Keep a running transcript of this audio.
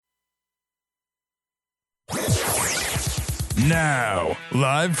Now,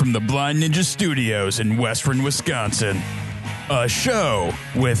 live from the Blind Ninja Studios in Western Wisconsin, a show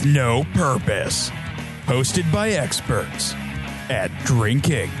with no purpose, hosted by experts at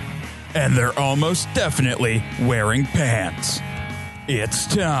drinking, and they're almost definitely wearing pants. It's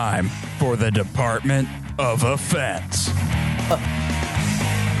time for the Department of Offense.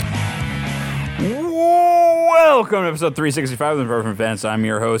 Welcome to episode 365 of the Department of Offense. I'm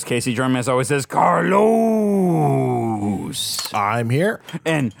your host, Casey. Joining me as always is Carlos. I'm here.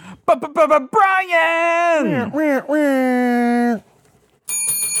 And Brian!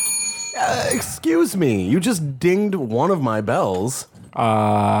 Excuse me, you just dinged one of my bells.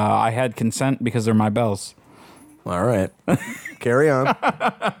 I had consent because they're my bells. All right. Carry on.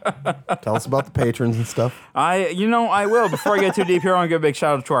 Tell us about the patrons and stuff. I will. Before I get too deep here, I want to give a big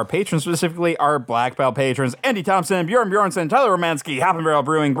shout out to our patrons, specifically our Black Belt patrons: Andy Thompson, Bjorn Bjornson, Tyler Romansky, Hop and Barrel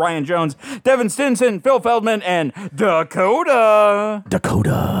Brewing, Brian Jones, Devin Stinson, Phil Feldman, and Dakota.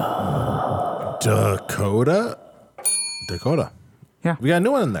 Dakota. Yeah. We got a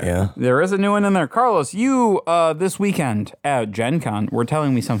new one in there. Yeah. There is a new one in there. Carlos, you, this weekend at Gen Con, were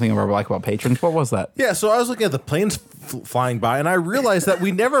telling me something about Black Belt patrons. What was that? Yeah, so I was looking at the planes flying by, and I realized that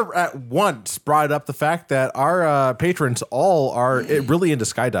we never at once brought up the fact that our patrons all are really into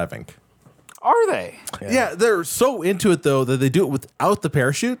skydiving. Are they? Yeah, they're so into it, though, that they do it without the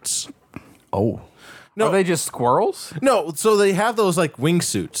parachutes. Oh. No. Are they just squirrels? No, so they have those like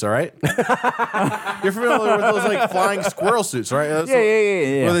wingsuits, all right? You're familiar with those like flying squirrel suits, right?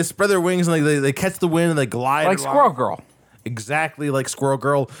 Yeah. Where they spread their wings and they catch the wind and they glide. Like Squirrel Girl. Exactly like Squirrel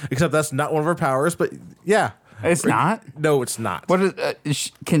Girl, except that's not one of her powers, but yeah. It's not? No, it's not. What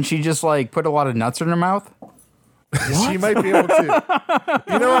is, can she just like put a lot of nuts in her mouth? She might be able to.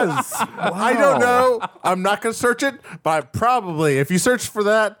 You know what? I don't know. I'm not going to search it, but probably, if you search for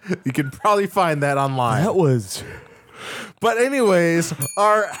that, you can probably find that online. But anyways,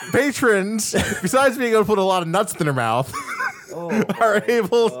 our patrons, besides being able to put a lot of nuts in their mouth, are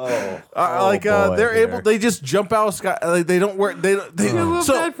able, they're able. They just jump out of sky. Like, they don't wear. They a little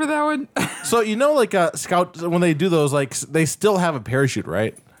bad for that one. So like Scout, when they do those, like they still have a parachute,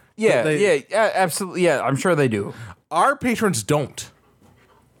 right? Yeah, absolutely. Yeah, I'm sure they do. Our patrons don't.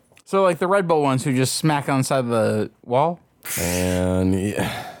 So like the Red Bull ones who just smack on the side of the wall. And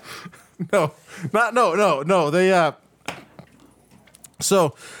no. They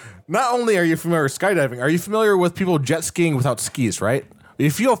So, not only are you familiar with skydiving, are you familiar with people jet skiing without skis, right?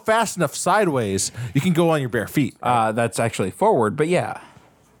 If you go fast enough sideways, you can go on your bare feet. That's actually forward, but yeah.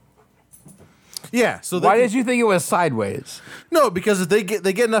 Yeah. So why did you think it was sideways? No, because if they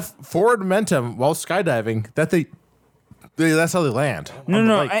get enough forward momentum while skydiving that that's how they land.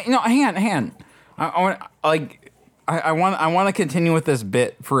 No. Hang on. I want to continue with this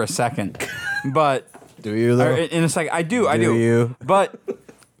bit for a second, but do you though? In a second, I do. You? But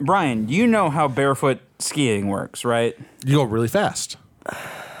Brian, you know how barefoot skiing works, right? You go really fast.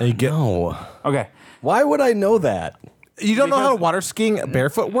 And you get No. Okay. Why would I know that? You don't know how water skiing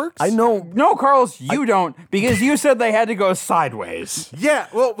barefoot works? I know. No, Carlos, you don't, because you said they had to go sideways. Yeah,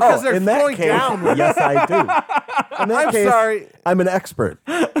 well, because they're in that flowing case, down. yes, I do. In that I'm case, sorry. I'm an expert.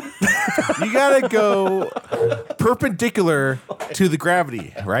 You gotta go perpendicular to the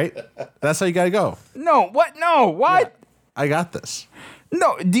gravity, right? That's how you gotta go. No, what? No, what? I got this.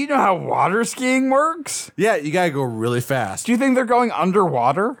 No, do you know how water skiing works? Yeah, you gotta go really fast. Do you think they're going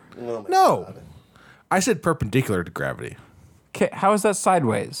underwater? No. I said perpendicular to gravity. Okay, how is that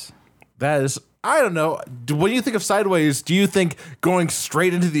sideways? That is, I don't know. When you think of sideways, do you think going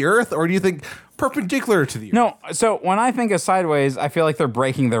straight into the earth or do you think perpendicular to the earth? No, so when I think of sideways, I feel like they're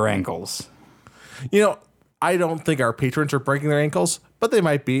breaking their ankles. You know, I don't think our patrons are breaking their ankles, but they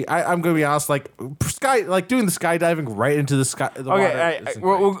might be. I'm going to be honest, like doing the skydiving right into the sky. The Okay,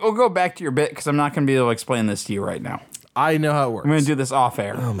 water we'll go back to your bit because I'm not going to be able to explain this to you right now. I know how it works. I'm going to do this off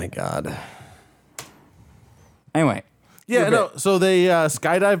air. Oh my god. Anyway. Yeah, no. So they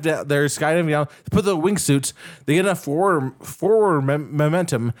skydive down. They're skydiving down. They put the wingsuits. They get enough forward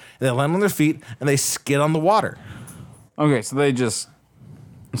momentum, and they land on their feet, and they skid on the water. Okay, so they just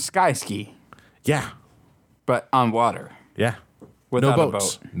sky ski, Yeah, but on water. yeah. Without no a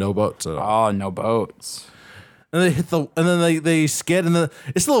boats. boat. No boats at all. Oh, no boats. And they hit and then they skid, and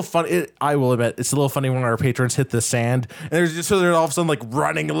it's a little funny. I will admit, it's a little funny when our patrons hit the sand, and they're all of a sudden like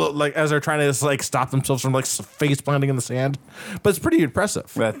running a little, like as they're trying to like stop themselves from like face planting in the sand. But it's pretty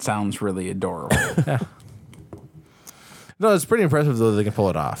impressive. That sounds really adorable. Yeah. No, it's pretty impressive though. They can pull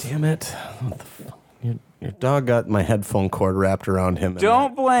it off. Damn it. What the fuck? Your dog got my headphone cord wrapped around him.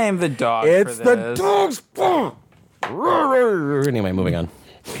 Don't blame the dog It's for the this. dog's fault. Anyway, moving on.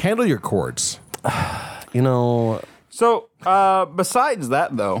 Handle your cords. You know, So, besides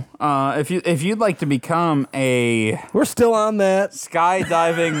that, though, if you'd like to become a We're still on that.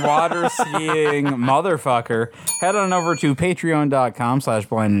 skydiving, water skiing motherfucker, head on over to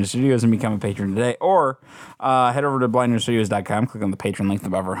patreon.com/blindninjastudios and become a patron today, or head over to blindninjastudios.com, click on the patron link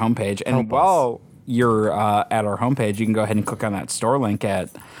above our homepage, and while you're at our homepage, you can go ahead and click on that store link at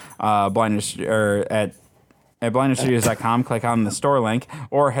at blindninjastudios.com, click on the store link,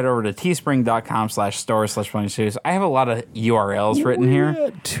 or head over to teespring.com/store/blindninjastudios. I have a lot of URLs written here.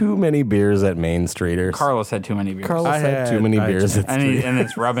 Had too many beers at Main Streeters. Carlos had too many beers. Carlos had too many beers at Street. And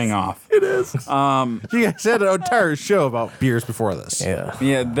it's rubbing off. You guys had an entire show about beers before this. Yeah.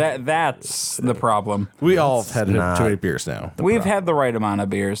 Yeah, that's the problem. We all have had not too many beers now. We've had the right amount of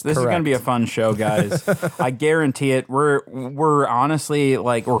beers. This is going to be a fun show, guys. I guarantee it. We're honestly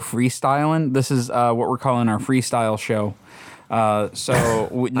like we're freestyling. This is what we're calling our freestyle show.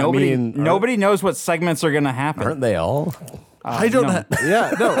 Nobody knows what segments are going to happen. Aren't they all? I don't.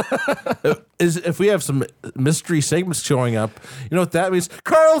 no. No. Is if we have some mystery segments showing up, you know what that means?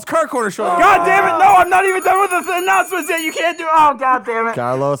 Carl's Car Corner showing up. God damn it! No, I'm not even done with the announcements yet. You can't do. Oh, god damn it!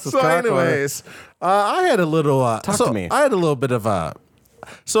 Carlos is So, anyways, I had a little. Talk to me. I had a little bit of a.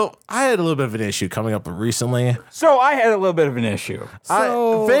 So I had a little bit of an issue coming up recently. So I had a little bit of an issue. I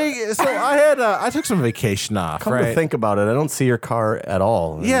took some vacation off. Come right? to think about it, I don't see your car at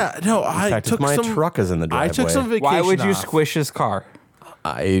all. Yeah, no, In I fact, took my some. truck is in the driveway. I took some vacation. Why would you off. squish his car?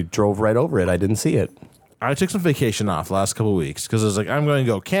 I drove right over it. I didn't see it. I took some vacation off last couple of weeks because I was like, I'm going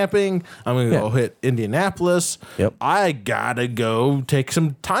to go camping. I'm going to go hit Indianapolis. Yep. I gotta go take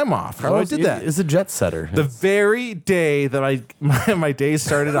some time off. So I did that. Is a jet setter. The very day that my day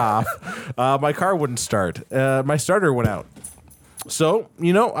started off, my car wouldn't start. My starter went out. So,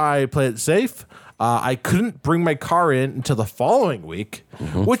 I played it safe. I couldn't bring my car in until the following week,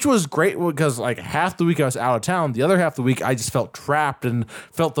 which was great because like half the week I was out of town. The other half of the week I just felt trapped and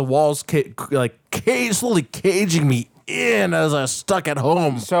felt the walls slowly caging me in as I was stuck at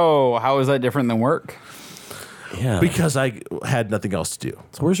home So how is that different than work? yeah. because I had nothing else to do.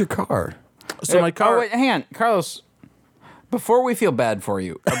 So where's your car? So my car. Oh, wait, hang on, Carlos. Before we feel bad for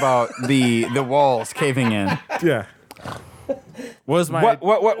you about the walls caving in, Yeah. Was my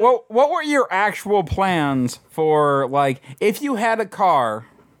what were your actual plans for like if you had a car?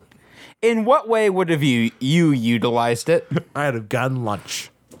 In what way would have you utilized it? I had gotten lunch.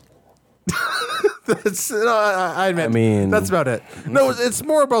 I mean- that's about it. No, it's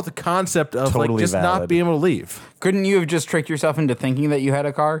more about the concept of like Totally just not valid. being able to leave. Couldn't you have just tricked yourself into thinking that you had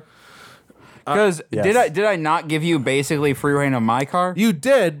a car? Because yes. did I not give you basically free reign of my car? You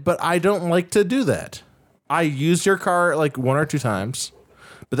did, but I don't like to do that. I used your car like one or two times,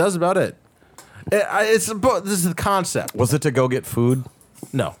 but that was about it. This is the concept. Was it to go get food?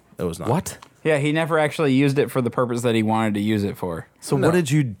 No, it was not. What? Yeah, he never actually used it for the purpose that he wanted to use it for. So what did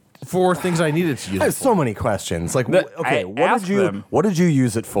you? For things I needed to use I it have for. so many questions. Like, I what did you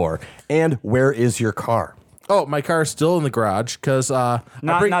use it for? And where is your car? Oh, my car's still in the garage because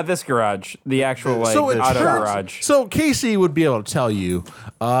Not this garage, the actual like it auto turns- garage. So Casey would be able to tell you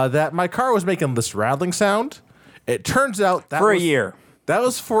that my car was making this rattling sound. It turns out that For a was- year. That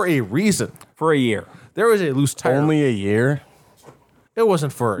was for a reason. For a year. There was a loose tire. Only a year, It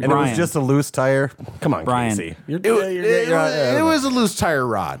wasn't for. and it Brian. was just a loose tire. Come on, Brian. Casey. It was a loose tire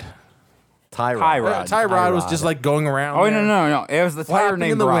rod. tie Tie rod. rod. Tire rod was just like going around. Oh, there, no. It was the tire flapping in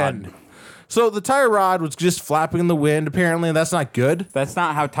named the Rod. wind. So the tire rod was just flapping in the wind. Apparently, and that's not good. That's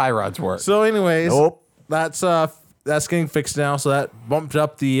not how tie rods work. So, anyways, Nope. that's getting fixed now. So that bumped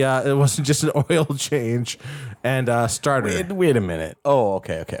up the. It wasn't just an oil change and starter. Wait a minute. Oh,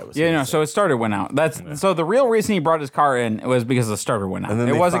 okay. I was Yeah, no. So his starter went out. So the real reason he brought his car in was because the starter went out. And then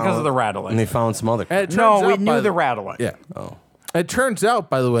It they wasn't because found- of the rattling. And they found some other. And it No, turns we out knew the rattling. Yeah. Oh. It turns out,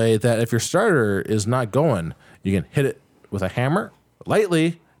 by the way, that if your starter is not going, you can hit it with a hammer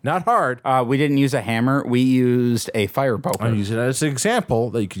lightly, not hard. We didn't use a hammer. We used a fire poker. I'm using it as an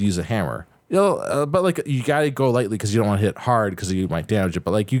example that you could use a hammer. But like you gotta go lightly because you don't want to hit hard because you might damage it.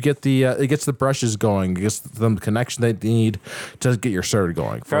 But like you get the it gets the brushes going, it gets the connection they need to get your starter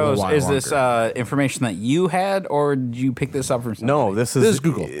going. For a Carlos, while is this longer. information that you had, or did you pick this up from somebody? No, this is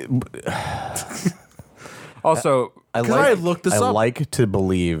Google. Also, I looked this I up. like to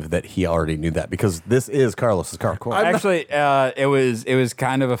believe that he already knew that because this is Carlos's car corner. actually, it was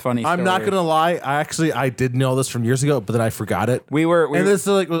kind of a funny story. I'm not gonna lie. I did know this from years ago, but then I forgot it. We were and this is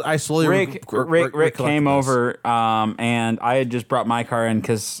like I slowly Rick recollected came this. over, and I had just brought my car in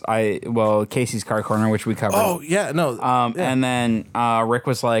because Casey's car corner, which we covered. Oh yeah, no. And then Rick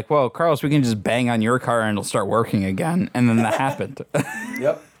was like, "Well, Carlos, we can just bang on your car and it'll start working again." And then that happened.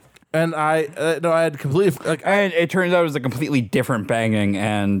 Yep. And I had completely like. And it turns out it was a completely different banging,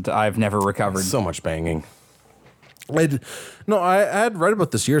 and I've never recovered. So much banging. I had read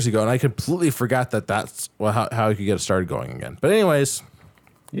about this years ago, and I completely forgot that's how you could get it started going again. But anyways,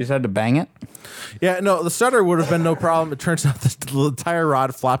 You just had to bang it? yeah, no, the starter would have been no problem. It turns out the tire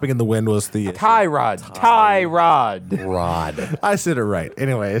rod flapping in the wind was the Tie rod. Tie rod. Rod. I said it right.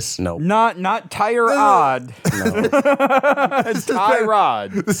 Anyways, No. Not tire odd. Tie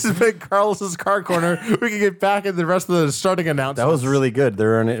rod. this has been Carlos's Car Corner. We can get back in the rest of the starting announcements. That was really good.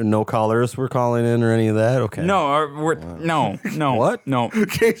 There are no callers we're calling in or any of that. Okay. No, no. What? No.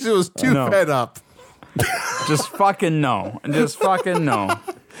 Casey was too No. fed up. Just fucking no. Just fucking no.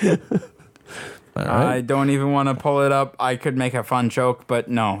 All right. I don't even want to pull it up. I could make a fun joke, but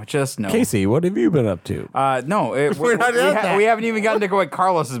no. Just no. Casey, what have you been up to? No. We're not at that. We haven't even gotten to what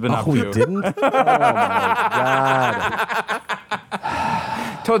Carlos has been up We to. didn't? Oh, my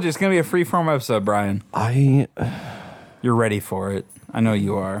God. Told you it's going to be a free-form episode, Brian. You're ready for it. I know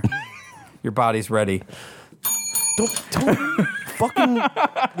you are. Your body's ready. Don't fucking,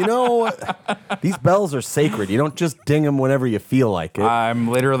 these bells are sacred. You don't just ding them whenever you feel like it. I'm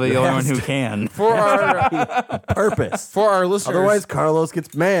literally the only one who can. For our Purpose. for our listeners, Otherwise, Carlos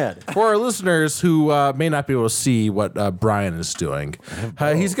gets mad. for our listeners who may not be able to see what Brian is doing,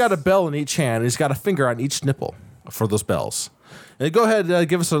 he's got a bell in each hand. And he's got a finger on each nipple for those bells. Go ahead,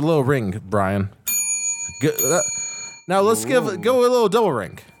 give us a little ring, Brian. Now let's go a little double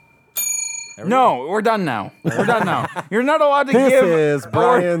ring. No, we're done now. We're done now. You're not allowed to This give. is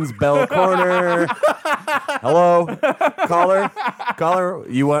Brian's Bell Corner. Hello, caller.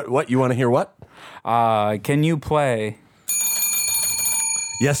 You want what? You want to hear what? Can you play?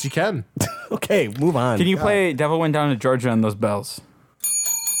 Yes, you can. Okay, move on. Can you play "Devil Went Down to Georgia" on those bells?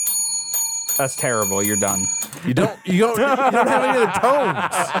 That's terrible. You're done. You don't have any other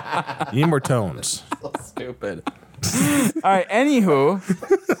tones. You need more tones. Stupid. All right. Anywho,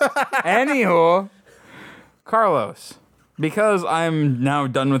 Carlos. Because I'm now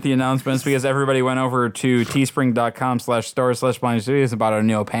done with the announcements, because everybody went over to teespring.com/store/blindstudios about our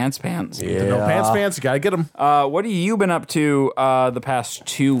new pants. Yeah. No pants, you gotta get them. What have you been up to the past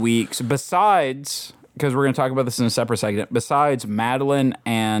 2 weeks? Besides, because we're going to talk about this in a separate segment, besides Madeline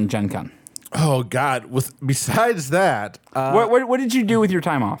and Gen Con. Oh God! Besides that, What did you do with your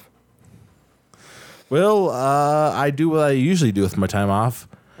time off? well, I do what I usually do with my time off.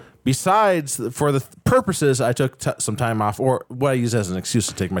 Besides, for the purposes, I took some time off, or what I use as an excuse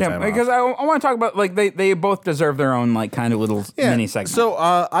to take my time because off. I want to talk about, like, they both deserve their own, like, kind of little mini segment. So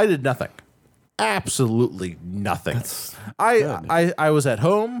I did nothing. Absolutely nothing. I was at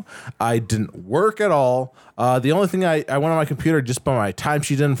home. I didn't work at all. The only thing I went on my computer, just put my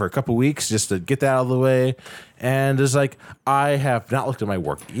timesheet in for a couple weeks just to get that out of the way. And it's like, I have not looked at my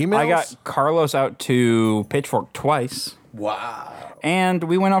work emails. I got Carlos out to Pitchfork twice. Wow. And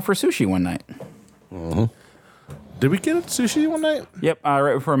we went out for sushi one night. Mm-hmm. Did we get sushi one night? Yep,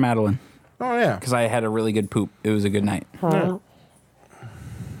 right before Madeline. Oh, yeah. Because I had a really good poop. It was a good night. Yeah.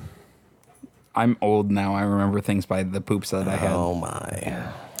 I'm old now. I remember things by the poops that I had. Oh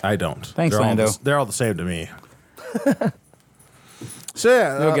my. I don't. Thanks, they're Lando. They're all the same to me. So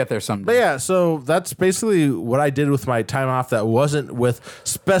yeah, You'll get there someday. But yeah, so that's basically what I did with my time off. That wasn't with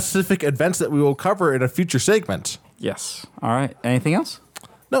specific events that we will cover in a future segment. Yes. All right. Anything else?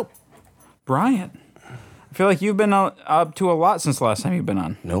 Nope. Brian, I feel like you've been up to a lot since the last time you've been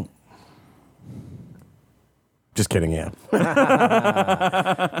on. Nope. Just kidding, yeah.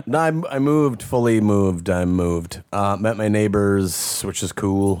 No, I moved, fully moved. I moved. Met my neighbors, which is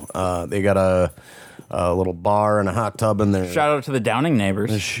cool. They got a little bar and a hot tub in there. Shout out to the Downing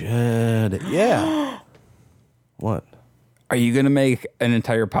neighbors. Shed. Yeah. What? Are you going to make an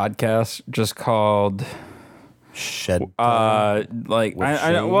entire podcast just called... Shed. like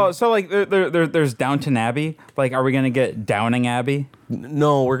I know, well, so like there's Downton Abbey. Like, are we gonna get Downing Abbey?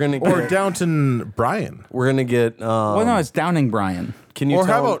 No, we're gonna Or get. Downton Brian. We're gonna get. Well, no, it's Downing Brian. Can you? Or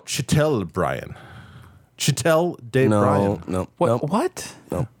tell how about Chattel Brian? Chattel Dave no, Brian. no, What? Nope, What?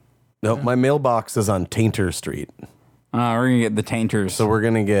 nope, nope. My mailbox is on Tainter Street, We're gonna get the Tainters. so we're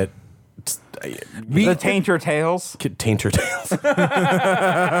gonna get. The Tainter Tales. Tainter Tales.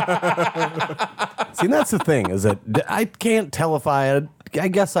 See, that's the thing, is that I can't tell if I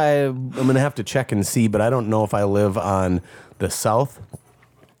guess I'm going to have to check and see, but I don't know if I live on the south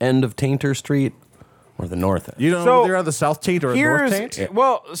end of Tainter Street or the north end. You know, So, they're on the South Taint or North Taint.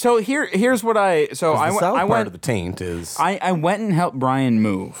 Well, so here's what I The went. south I part went. of the taint is... I went and helped Brian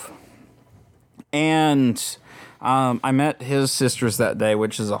move, and I met his sisters that day,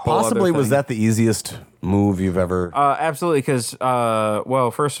 which is a whole other Possibly thing. was that the easiest move you've ever? Absolutely, because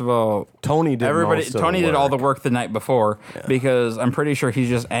well, first of all, Tony did most of the Tony did all the work. work the night before because I'm pretty sure he's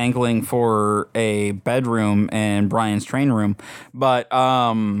just angling for a bedroom in Brian's train room. But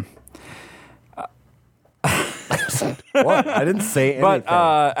What? I didn't say anything.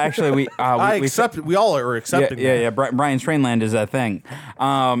 but actually we I we accept it. We all are accepting. yeah. that. Brian's Trainland is a thing.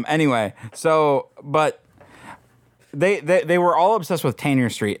 Anyway, so but they were all obsessed with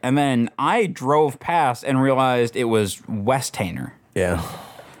Tainer Street, and then I drove past and realized it was West Tainer, yeah,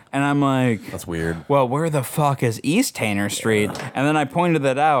 and I'm like, that's weird. well, where the fuck is East Tainer Street? And then I pointed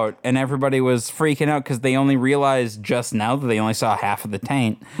that out, and everybody was freaking out because they only realized just now that they only saw half of the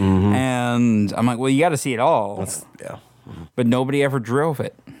taint. And I'm like, well, you got to see it all. Yeah. But nobody ever drove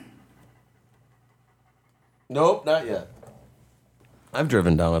it. Nope, not yet. I've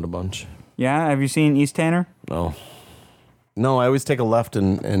driven down it a bunch. Yeah, have you seen East Tainer? No, I always take a left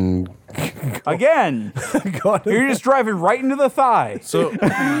and Again, go on. you're just driving right into the thigh. So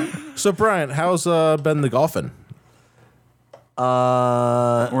Brian, how's been the golfing?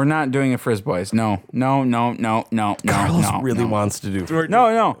 We're not doing a Frizz Boys. No. Carlos really wants to do.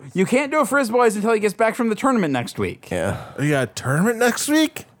 No. You can't do a Frizz Boys until he gets back from the tournament next week. Yeah. You got a tournament next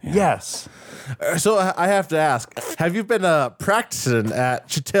week? Yes. So I have to ask: have you been practicing at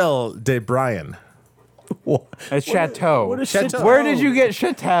Chatel de Brian? It's Chateau. what is Chateau? Where did you get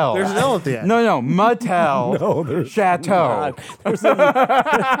Chateau? There's an L at the end. No, Mattel. No, there's Chateau. Well,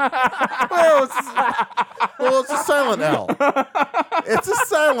 it's a silent L. It's a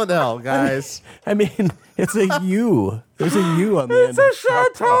silent L, guys. I mean, it's a U. There's a U on the end. It's a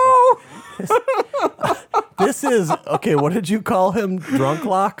Chateau. This is okay. What did you call him? Drunk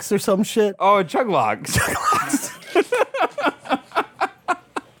locks or some shit? Oh, Chuglogs.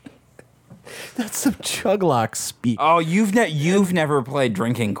 That's some chuglock speak. Oh, you've never played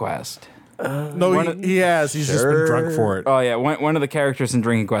Drinking Quest. No, he has. He's just been drunk for it. Oh yeah, one of the characters in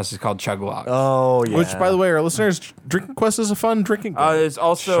Drinking Quest is called Chuglogs. Oh yeah. Which, by the way, our listeners, Drinking Quest is a fun drinking game. There's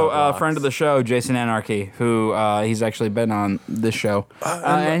also a Chuglogs. friend of the show, Jason Anarchy, who he's actually been on this show,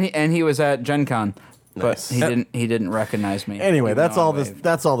 and he was at Gen Con, but Nice. he didn't recognize me. Anyway, even that's though I all this. waved.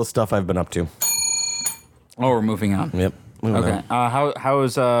 That's all the stuff I've been up to. Oh, we're moving on. Yep. Moving Okay. on. How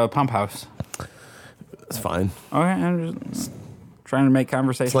is Pump House? It's fine. Okay, I'm just trying to make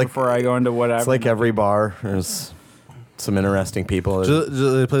conversation like- before I go into whatever. It's like every bar. There's some interesting people. Do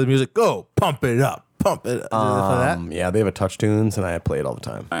they play the music? Go, pump it up, pump it up. Do they play that? Yeah, they have a touch tunes, and I play it all the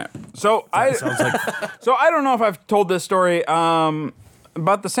time. So so I don't know if I've told this story.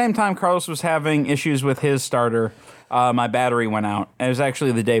 About the same time Carlos was having issues with his starter, my battery went out. It was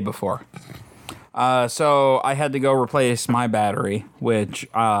actually the day before. So I had to go replace my battery, which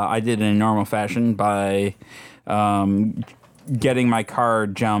I did in a normal fashion by getting my car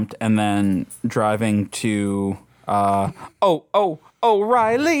jumped and then driving to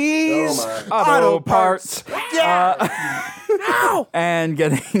O'Reilly's Auto Parts. And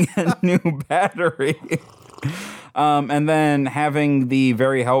getting a new battery. And then having the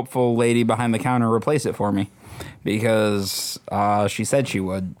very helpful lady behind the counter replace it for me because she said she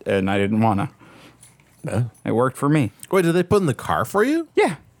would, and I didn't want to. It worked for me. Wait, did they put in the car for you?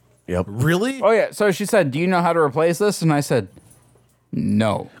 Yeah. Yep. Really? Oh, yeah. So she said, do you know how to replace this? And I said,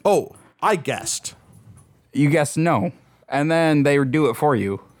 no. Oh, I guessed. You guessed no. And then they do it for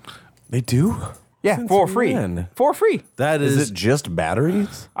you. They do. Yeah, Since for free. when? For free. That Is is. it just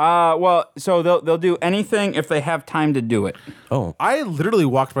batteries? Well, so they'll do anything if they have time to do it. Oh, I literally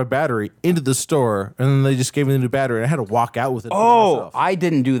walked my battery into the store, and then they just gave me the new battery, and I had to walk out with it. Oh, myself. I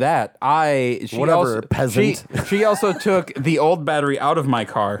didn't do that. Whatever, peasant. She also took the old battery out of my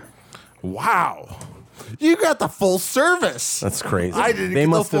car. Wow. You got the full service. that's crazy. I didn't They get the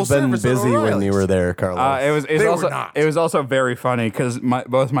must full have been service at busy when O'Reilly's. you were there, Carlos. They were not. It was also very funny because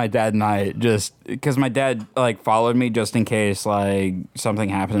both my dad and I because my dad like followed me just in case like something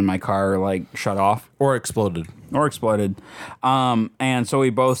happened in my car like shut off Or exploded. or exploded, and so we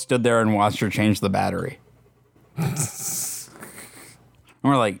both stood there and watched her change the battery. And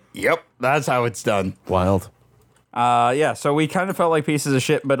we're like, "Yep, that's how it's done." Wild. Yeah, so we kind of felt like pieces of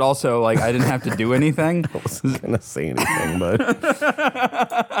shit, but also like I didn't have to do anything. I wasn't gonna say anything, but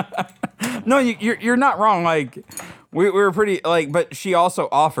No, you're not wrong. Like we were pretty like, but she also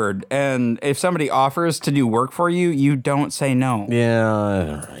offered, and if somebody offers to do work for you, you don't say no. yeah,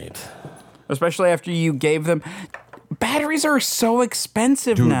 all right. Especially after you gave them. Batteries are so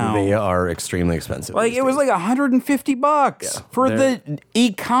expensive Dude, now. they are extremely expensive. Like these it was days. like $150 for they're- the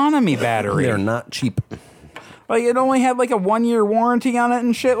economy battery. They're not cheap. Like, it only had like a 1-year warranty on it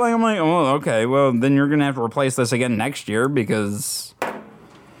and shit. Like, I'm like, oh, okay, well, then you're gonna have to replace this again next year because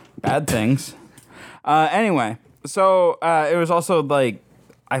bad things. Anyway, so it was also like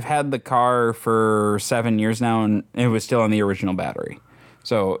I've had the car for 7 years now, and it was still on the original battery.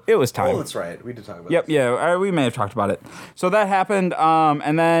 So it was time. Oh, that's right. We did talk about Yep, yeah, we may have talked about it. So that happened,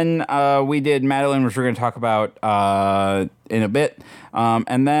 and then we did Madeline, which we're going to talk about in a bit,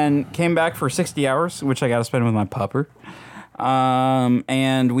 and then came back for 60 hours, which I got to spend with my pupper.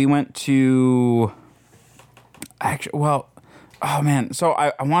 And we went to... Actually, well... Oh, man, so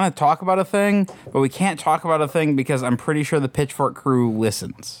I want to talk about a thing, but we can't talk about a thing because I'm pretty sure the Pitchfork crew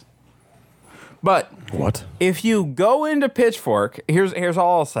listens. But What? if you go into Pitchfork, here's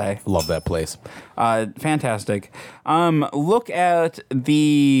all I'll say. Love that place. Fantastic. Look at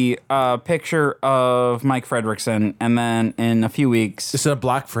the picture of Mike Fredrickson, and then in a few weeks, It's in a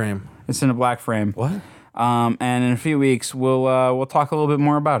black frame. it's in a black frame. What? And in a few weeks, we'll talk a little bit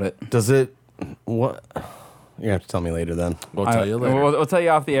more about it. Does it? What? You have to tell me later then. We'll tell you later. We'll tell you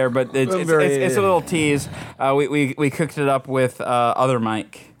off the air, but it's a little tease. We cooked it up with other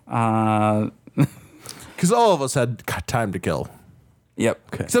Mike. Because all of us had time to kill. Yep.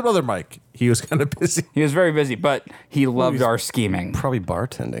 Except other Mike. He was kind of busy. He was very busy, but he loved our scheming. Probably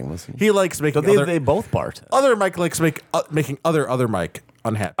bartending, was he? He likes making They, other... they both bartend. Other Mike likes making other Mike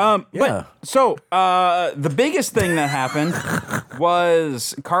unhappy. Yeah. But so the biggest thing that happened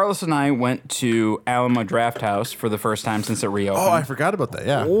was Carlos and I went to Alamo Draft House for the first time since it reopened. I forgot about that,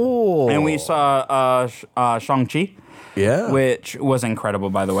 yeah. Oh. And we saw Shang-Chi, Yeah. which was incredible,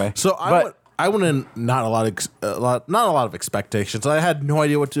 by the way. So I went in not a lot of expectations. I had no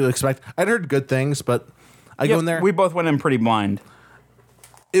idea what to expect. I'd heard good things, but I go in there. We both went in pretty blind.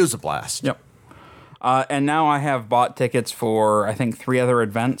 It was a blast. Yep. And now I have bought tickets for, I think, 3 other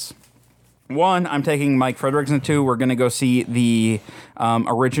events. One, I'm taking Mike Fredrickson to. We're going to go see the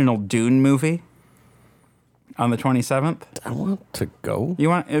original Dune movie on the 27th. I want to go. You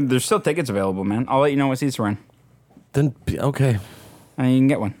want? There's still tickets available, man. I'll let you know what seats we're in, Then okay. and you can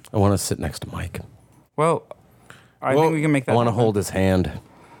get one. I want to sit next to Mike. Well, I think we can make that. I want to happen. hold his hand.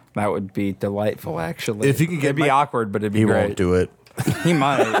 That would be delightful, actually. If you can get it'd be Mike- awkward, but it'd be He great. won't do it. He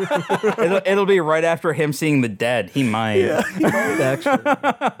might. it'll be right after him seeing The Dead. He might. He might actually.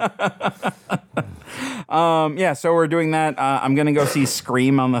 Yeah. So we're doing that. I'm gonna go see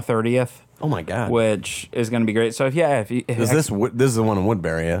Scream on the 30th, Oh my God. which is gonna be great. So if Is this is the one in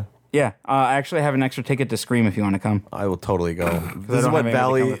Woodbury? Yeah. Yeah. I actually have an extra ticket to Scream if you want to come. I will totally go. This is don't what have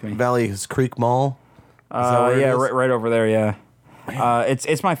anybody come with me. Valley's Creek Mall. Is that where it Yeah, is? right over there. Yeah.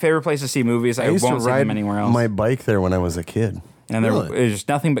 It's my favorite place to see movies. I used to won't see ride them anywhere else. my bike there when I was a kid. And there Really? was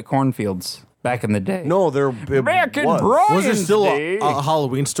nothing but cornfields back in the day. No, there it Back in was. Brian's Was there still day. a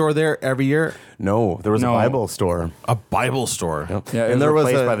Halloween store there every year? No, there was No. a Bible store. A Bible store. Yeah, it and was there was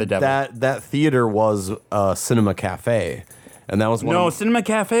replaced by the devil. that theater was a cinema cafe, and that was one. No, of, Cinema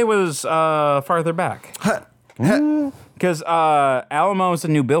Cafe was farther back. Because Alamo's a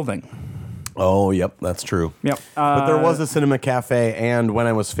new building. Oh, yep, that's true. Yep. But there was a cinema cafe, and when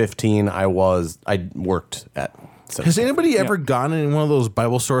I was 15, I worked at. Has anybody ever gone in one of those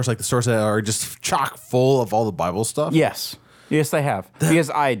Bible stores, like the stores that are just chock full of all the Bible stuff? Yes. Yes, they have. Because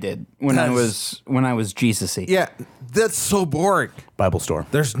I did when I That's- was Jesus-y. Yeah, that's so boring. Bible store.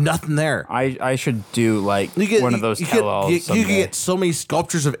 There's nothing there. I should do like one of those you tell-alls get, you someday. can get so many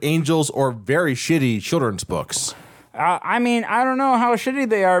sculptures of angels or very shitty children's books. I mean, I don't know how shitty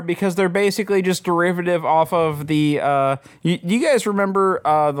they are because they're basically just derivative off of the. You guys remember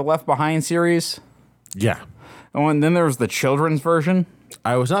the Left Behind series? Yeah, Oh, and then there was the children's version.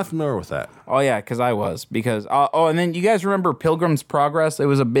 I was not familiar with that. Oh yeah, because I was and then you guys remember Pilgrim's Progress? It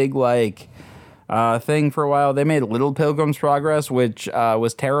was a big thing for a while. They made Little Pilgrim's Progress, which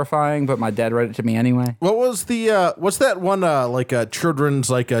was terrifying, but my dad read it to me anyway. What was the what's that one like a children's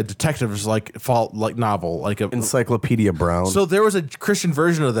like a detectives like novel like a Encyclopedia Brown. So there was a Christian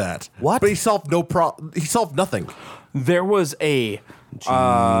version of that. What? But he solved he solved nothing. There was a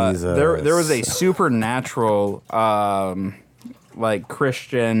there was a supernatural like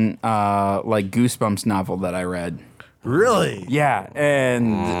Christian like Goosebumps novel that I read. Really? Yeah,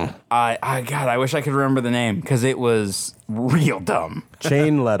 and I wish I could remember the name because it was real dumb.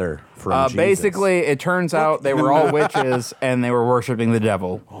 Chain letter from Jesus. Basically, it turns out they were all witches and they were worshiping the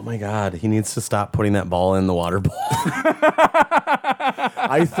devil. Oh my God, he needs to stop putting that ball in the water bowl.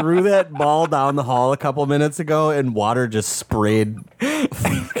 I threw that ball down the hall a couple minutes ago, and water just sprayed.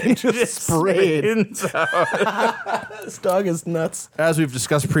 just sprayed. This dog is nuts. As we've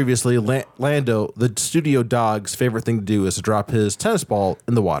discussed previously, Lando, the studio dog's favorite thing to do is to drop his tennis ball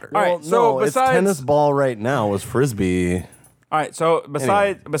in the water. All right, Well, so no, it's besides tennis ball right now is frisbee. All right, so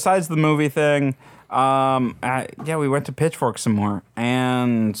besides the movie thing, we went to Pitchfork some more,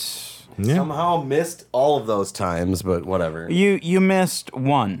 and Somehow missed all of those times, but whatever. you missed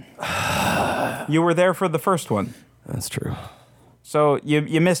one. You were there for the first one, That's true. so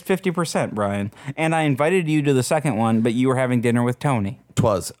you missed 50%, Brian. And I invited you to the second one, but you were having dinner with Tony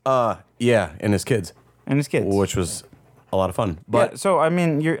 'Twas. Yeah, and his kids, and his kids. which was a lot of fun. But But so I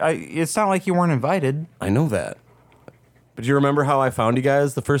mean, it's not like you weren't invited. I know that. But do you remember how I found you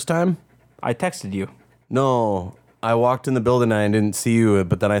guys the first time? I texted you. No, I walked in the building and I didn't see you,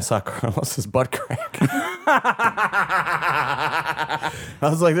 but then I saw Carlos's butt crack. I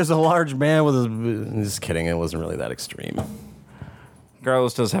was like, there's a large man with his... Just kidding, it wasn't really that extreme.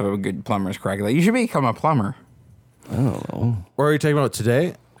 Carlos does have a good plumber's crack. Like, you should become a plumber. I don't know. Or are you talking about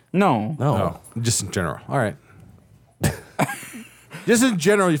today? No. No. Oh, just in general. All right. Just in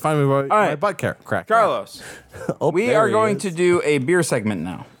general, you find me my right. butt crack. Carlos, Oh, we there are he going is. to do a beer segment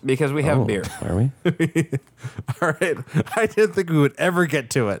now because we have Oh, beer. Are we? All right. I didn't think we would ever get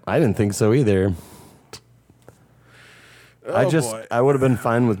to it. I didn't think so either. Boy. I would have been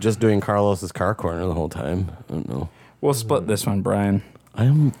fine with just doing Carlos's car corner the whole time. I don't know. We'll split this one, Brian.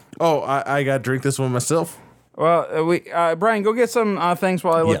 Oh, I got to drink this one myself. Well, Brian, go get some things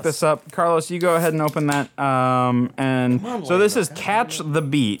while I look Yes. this up. Carlos, you go ahead and open that. So this is Catch the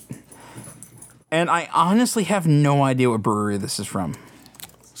Beat, and I honestly have no idea what brewery this is from.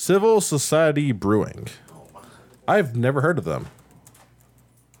 Civil Society Brewing. I've never heard of them.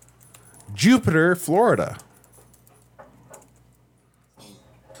 Jupiter, Florida.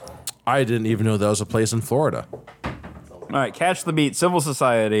 I didn't even know that was a place in Florida. All right, Catch the Beat, Civil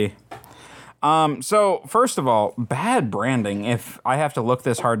Society. So first of all, bad branding. If I have to look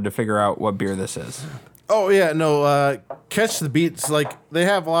this hard to figure out what beer this is. Oh yeah, no. Catch the Beats. Like they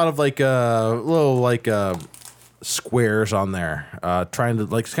have a lot of like little like squares on there, trying to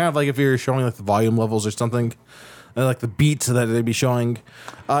like it's kind of like if you're showing like the volume levels or something, and, like the beats that they'd be showing.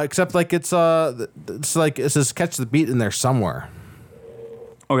 Except like it's like it says Catch the Beat in there somewhere.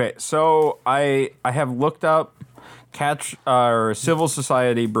 Okay, so I have looked up Catch or Civil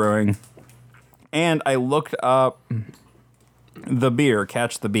Society Brewing, and I looked up the beer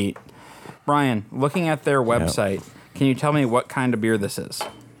Catch the Beat. Brian, looking at their website, can you tell me what kind of beer this is?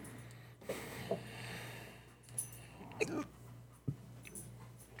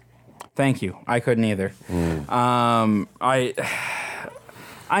 Thank you. I couldn't either. I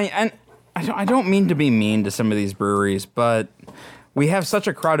don't mean to be mean to some of these breweries, but we have such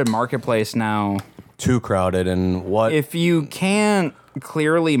a crowded marketplace now. Too crowded, and what? If you can't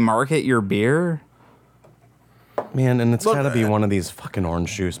clearly market your beer, Man, and it's Look, got to be one of these fucking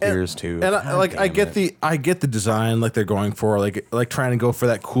orange juice beers too. And I get the design like they're going for like trying to go for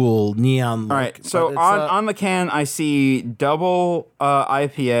that cool neon look. all right. So but it's, on the can, I see double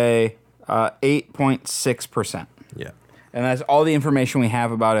IPA, 8.6%, yeah. and that's all the information we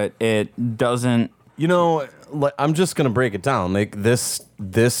have about it. It doesn't. You know, like, I'm just gonna break it down. Like this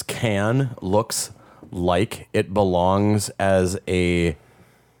can looks like it belongs as a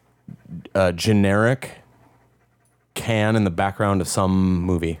generic can in the background of some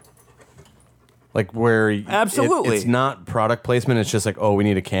movie. Like where Absolutely. it's not product placement. It's just like, oh, we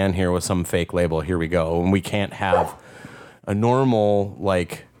need a can here with some fake label. Here we go, and we can't have a normal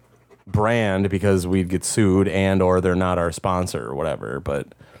like brand because we'd get sued and or they're not our sponsor or whatever. But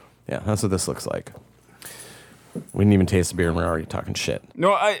yeah, that's what this looks like. We didn't even taste the beer, and we're already talking shit.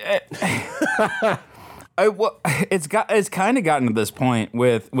 No, it's kind of gotten to this point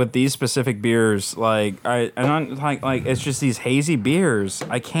with these specific beers. Like I don't like it's just these hazy beers.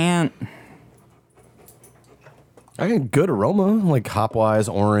 I can't. I get good aroma, like hop-wise,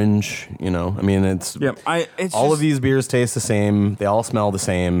 orange. You know, I mean, it's Yep. It's all just, of these beers taste the same. They all smell the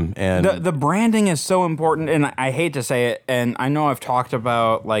same, and The branding is so important, and I hate to say it, and I know I've talked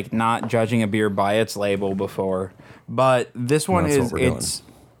about like not judging a beer by its label before, but this one That's what we're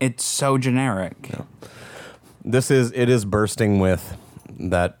it's so generic. it is bursting with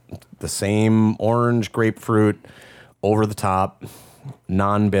the same orange grapefruit, over the top,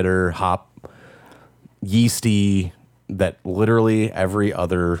 non-bitter hop, yeasty, that literally every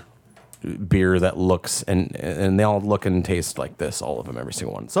other beer that looks and they all look and taste like this, all of them, every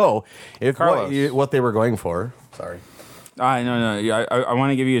single one. So if Carlos. what they were going for, sorry. No. I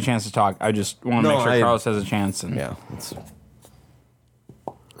want to give you a chance to talk. I just want to No, make sure I- Carlos has a chance. And Yeah. It's,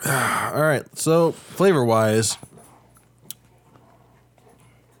 All right. So flavor wise,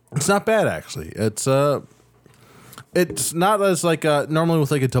 it's not bad actually. It's not as like normally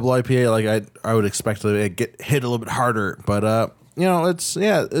with like a double IPA, like I would expect to get hit a little bit harder, but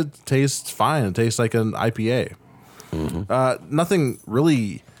it tastes fine. It tastes like an IPA. Mm-hmm. Nothing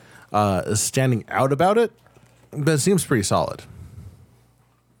really is standing out about it, but it seems pretty solid.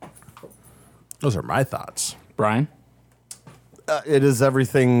 Those are my thoughts. Brian? It is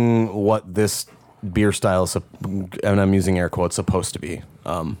everything what this beer style, and I'm using air quotes, supposed to be.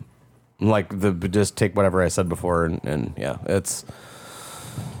 Just take whatever I said before, and yeah, it's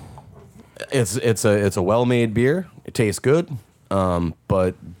a well-made beer. It tastes good,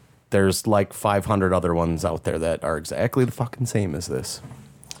 but there's like 500 other ones out there that are exactly the fucking same as this.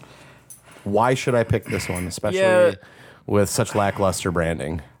 Why should I pick this one, especially with such lackluster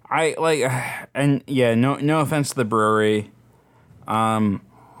branding? I like, and yeah, no offense to the brewery. No,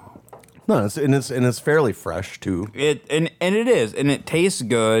 it's fairly fresh too. It is, and it tastes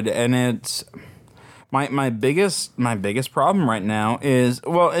good, and it's my biggest problem right now is,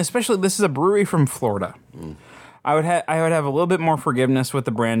 well, especially this is a brewery from Florida. I would have a little bit more forgiveness with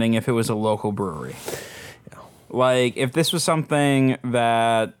the branding if it was a local brewery. Yeah. Like if this was something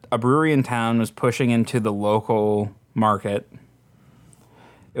that a brewery in town was pushing into the local market,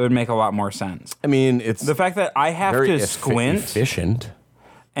 it would make a lot more sense. I mean, it's the fact that I have to squint efficient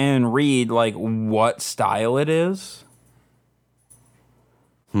and read like what style it is.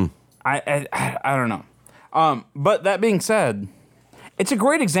 I don't know. But that being said, it's a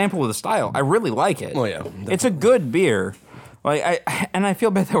great example of the style. I really like it. Oh yeah, definitely. It's a good beer. Like I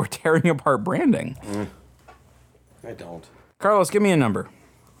feel bad that we're tearing apart branding. I don't. Carlos, give me a number.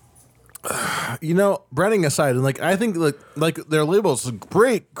 Branding aside, and I think like their labels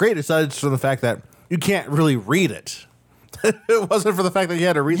great aside from the fact that you can't really read it. It wasn't for the fact that you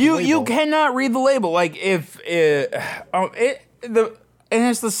had to read the label. You cannot read the label. Like if and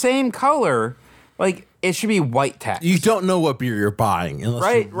it's the same color. Like it should be white text. You don't know what beer you're buying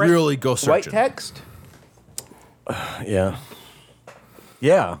unless you really go searching. White text. Yeah.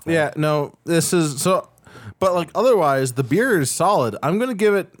 Yeah. Yeah. No, this is so. But otherwise, the beer is solid. I'm gonna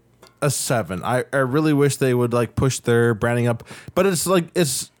give it a 7. I really wish they would push their branding up, but it's an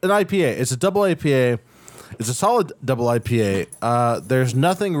IPA. It's a double IPA. It's a solid double IPA. There's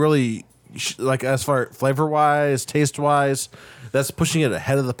nothing really as far flavor wise, taste wise, that's pushing it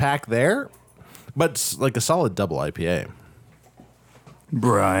ahead of the pack there. But it's like a solid double IPA.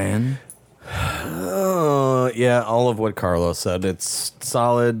 Brian. Yeah, all of what Carlos said. It's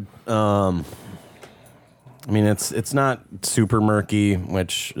solid. I mean, it's not super murky,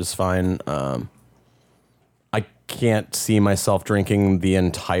 which is fine. I can't see myself drinking the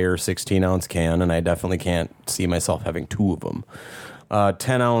entire 16-ounce can, and I definitely can't see myself having 2 of them.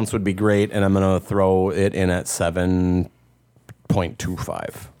 10-ounce would be great, and I'm going to throw it in at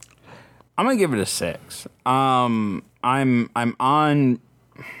 7.25. I'm going to give it a 6. I'm on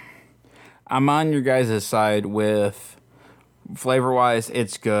your guys' side with flavor-wise,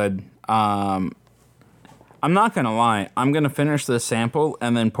 it's good. I'm not going to lie. I'm going to finish this sample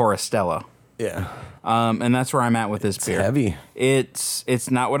and then pour a Stella. Yeah. And that's where I'm at with this beer. It's heavy.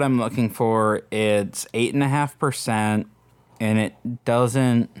 It's not what I'm looking for. It's 8.5%, and it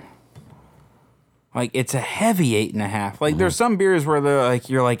doesn't... it's a heavy 8.5. There's some beers where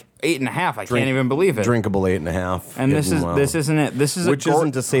you're 8.5. I can't even believe it. Drinkable 8.5. And this isn't it. This is which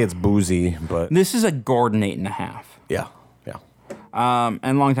isn't to say it's boozy, but this is a Gordon 8.5. Yeah.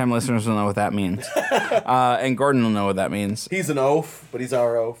 And longtime listeners will know what that means. And Gordon will know what that means. He's an oaf, but he's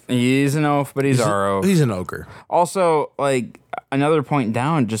our oaf. He's an oaf, but he's our oaf. He's an ogre. Also, another point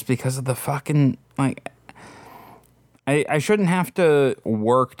down just because of the fucking, I shouldn't have to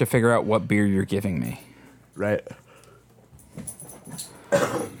work to figure out what beer you're giving me. Right.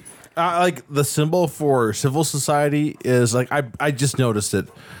 The symbol for civil society is I just noticed it.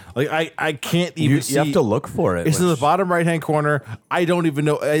 I can't even see. You have to look for it. It's in the bottom right-hand corner. I don't even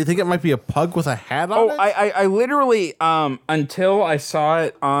know. I think it might be a pug with a hat on it. I literally, until I saw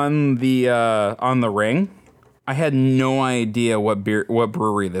it on the ring, I had no idea what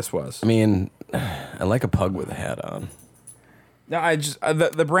brewery this was. I mean, I like a pug with a hat on. No,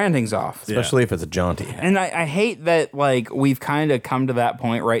 the branding's off. Especially if it's a jaunty hat. And I hate that, we've kind of come to that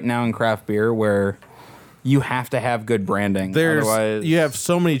point right now in craft beer where you have to have good branding. Otherwise, you have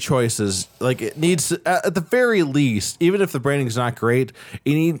so many choices. It needs to, at the very least, even if the branding's not great,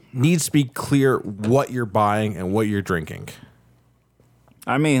 it needs to be clear what you're buying and what you're drinking.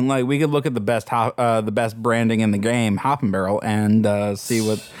 I mean, we could look at the best branding in the game, Hop and Barrel, and see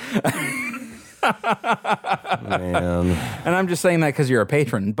what. Man. And I'm just saying that because you're a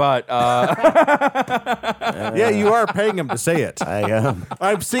patron, but Yeah, you are paying him to say it. I am.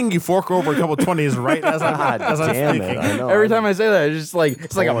 I'm seeing you fork over a couple 20s right as I'm, God as I'm damn speaking. it. I know. every time I say that, it's just like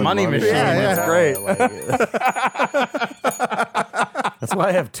it's like a Pulling money machine. Yeah, It's yeah. great. That's why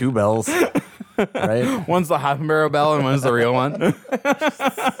I have two bells. Right? One's the Hop and Barrel bell, and one's the real one.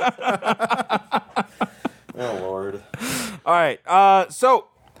 Oh, Lord. All right. So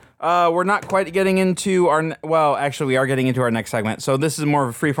we're not quite getting into our. Well, actually, we are getting into our next segment. So this is more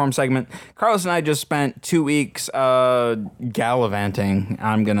of a freeform segment. Carlos and I just spent 2 weeks gallivanting,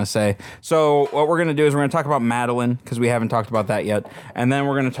 I'm gonna say. So what we're gonna do is we're gonna talk about Madeline because we haven't talked about that yet, and then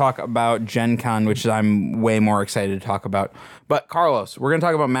we're gonna talk about Gen Con, which I'm way more excited to talk about. But Carlos, we're gonna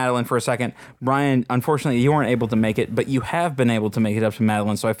talk about Madeline for a second. Brian, unfortunately, you weren't able to make it, but you have been able to make it up to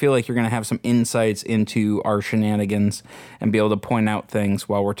Madeline. So I feel like you're gonna have some insights into our shenanigans and be able to point out things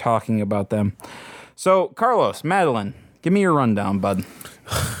while we're talking about them. So Carlos, Madeline, give me your rundown, bud.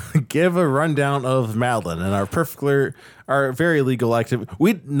 Give a rundown of Madeline and our very legal activity.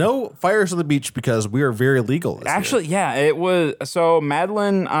 We no fires on the beach because we are very legal. This year. Actually, yeah, it was. So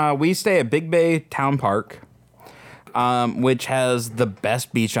Madeline, we stay at Big Bay Town Park, which has the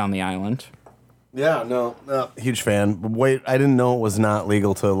best beach on the island. Yeah, no. Huge fan. Wait, I didn't know it was not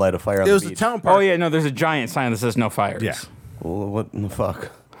legal to light a fire on It the was beach. the town park. Oh yeah, no, there's a giant sign that says no fires. Yeah. Well, what in the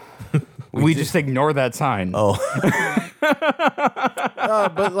fuck? We just ignore that sign. Oh.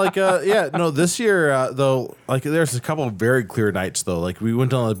 But this year though, like there's a couple of very clear nights though. Like we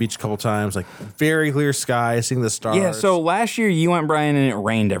went on the beach a couple times, like very clear sky, seeing the stars. Yeah, so last year you went, Brian, and it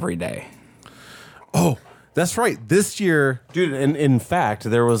rained every day. oh, that's right. This year, Dude, in fact,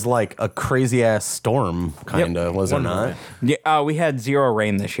 there was like a crazy ass storm, kind of, was there One not? moment. Yeah, we had 0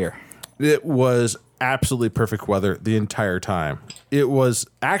 rain this year. it was absolutely perfect weather the entire time. It was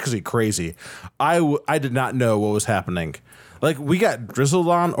actually crazy. I did not know what was happening. Like we got drizzled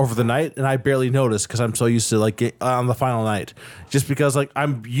on over the night, and I barely noticed because I'm so used to on the final night, just because like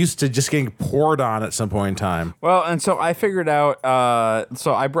I'm used to just getting poured on at some point in time. Well, and so I figured out,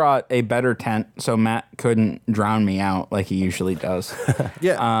 so I brought a better tent so Matt couldn't drown me out like he usually does.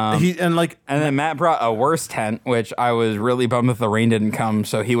 Yeah, And then Matt brought a worse tent, which I was really bummed that the rain didn't come,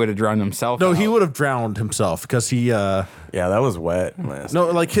 so he would have drowned himself no, out. he would have drowned himself because he. Yeah, that was wet. No,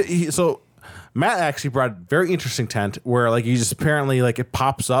 like so Matt actually brought a very interesting tent where like you just apparently like it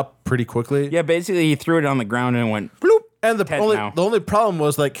pops up pretty quickly. Yeah, basically he threw it on the ground and it went bloop. And the Tent only now. the only problem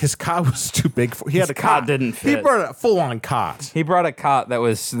was like his cot was too big for. He had a cot cot didn't He fit. brought a full on cot, He brought a cot that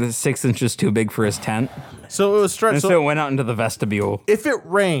was 6 inches too big for his tent, so it was stretched. and So, so it went out into the vestibule. if it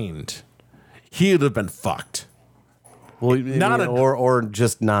rained, he would have been fucked. Well, or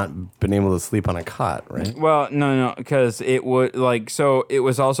just not been able to sleep on a cot, right? Well, no, because it would it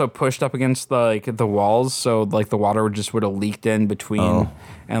was also pushed up against the walls, so like the water would have leaked in between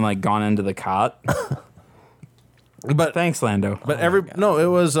and like gone into the cot. But Thanks, Lando. but it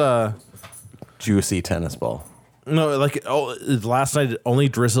was Juicy tennis ball. no like last night it only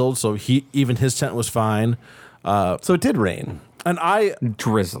drizzled, so even his tent was fine. So it did rain. And I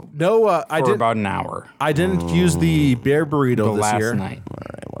Drizzled I for didn't about an hour I didn't use the bear burrito the this last year. night. All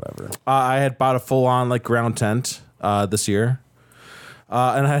right, whatever. I had bought a full on like ground tent this year,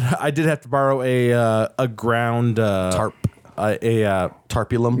 and I did have to borrow a ground Tarp.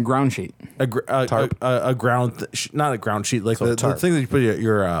 Tarpulum. Ground sheet. a ground not a ground sheet like So the tarp. thing that you put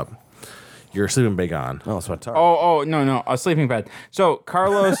your sleeping bag on. Oh, so a tarp. Oh, no, a sleeping pad. So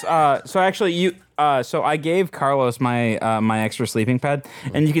Carlos, so actually so I gave Carlos my my extra sleeping pad,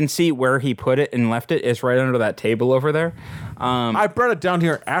 and you can see where he put it and left it. It's right under that table over there. I brought it down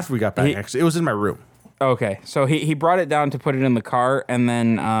here after we got back. Actually, it was in my room. Okay, so he brought it down to put it in the car, and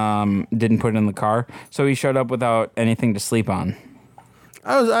then didn't put it in the car. So he showed up without anything to sleep on.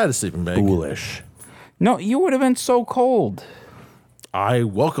 I had a sleeping bag. Foolish. No, you would have been so cold. I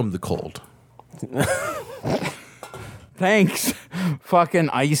welcomed the cold. Thanks,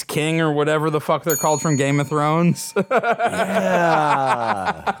 fucking Ice King or whatever the fuck they're called from Game of Thrones.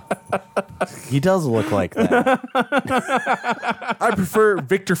 Yeah. He does look like that. I prefer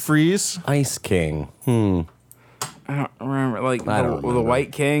Victor Freeze. Ice King. I don't remember, like I don't the remember.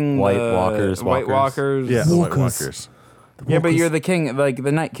 White King, White the Walkers, White Walkers. Yeah, the White Walkers. Walkers. Yeah, but you're the king, like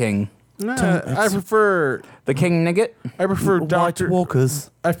the Night King, I prefer the King Nugget. Doctor. White Walkers.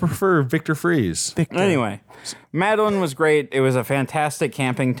 I prefer Victor Freeze. Anyway, Madeline was great. It was a fantastic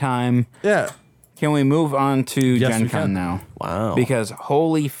camping time. Yeah. Can we move on to Yes, Gen we Con can. now? Wow. Because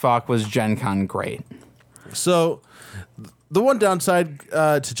holy fuck was Gen Con great. So The one downside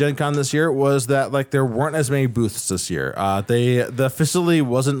to Gen Con this year was that like there weren't as many booths this year. The facility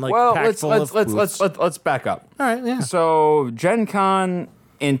wasn't like packed full of booths. Let's back up. All right, yeah. So Gen Con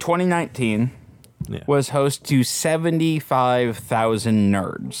in 2019 was host to 75,000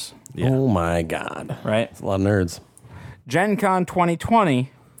 nerds. Yeah. Oh my God. Right? That's a lot of nerds. Gen Con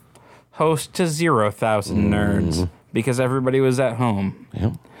 2020 host to 0,000 nerds because everybody was at home.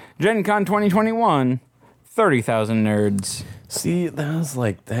 Yep. Gen Con 2021, 30,000 nerds. See, that was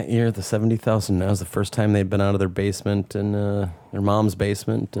like that year, the 70,000. That was the first time they'd been out of their basement and their mom's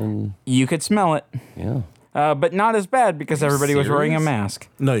basement. And You could smell it. yeah. But not as bad because everybody was wearing a serious? mask.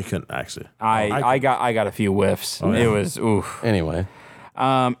 No, you couldn't actually. I got a few whiffs. It was oof. Anyway.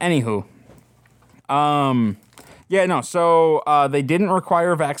 Anywho. Yeah, no. So they didn't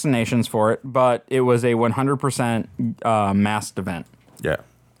require vaccinations for it, but it was a 100% masked event. Yeah.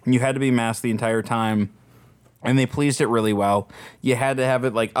 You had to be masked the entire time, and they policed it really well. You had to have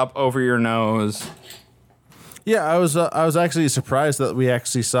it like up over your nose. Yeah, I was actually surprised that we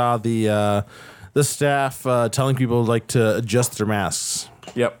actually saw the staff telling people like to adjust their masks.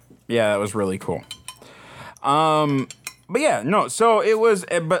 Yep. Yeah, that was really cool. But yeah, no. So it was.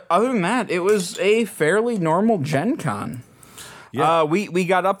 But other than that, it was a fairly normal Gen Con. Yeah. We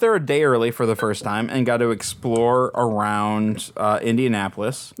got up there a day early for the first time and got to explore around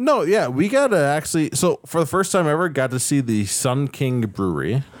Indianapolis. No, yeah, we got to actually. So for the first time ever, got to see the Sun King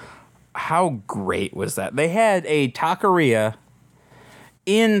Brewery. How great was that? They had a taqueria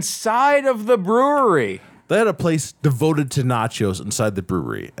inside of the brewery. They had a place devoted to nachos inside the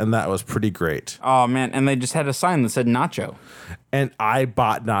brewery, and that was pretty great. Oh, man. And they just had a sign that said nacho. And I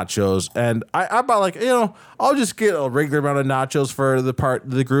bought nachos, and I bought like, I'll just get a regular amount of nachos for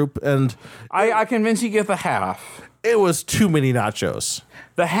the group, and I convinced you to get the half. it was too many nachos.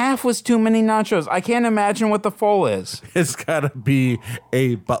 The half was too many nachos. I can't imagine what the full is. It's gotta be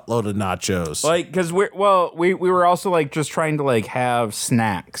a buttload of nachos. Like, because we were also like just trying to like have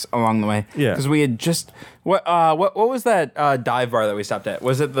snacks along the way. Yeah. Because we had just what was that dive bar that we stopped at?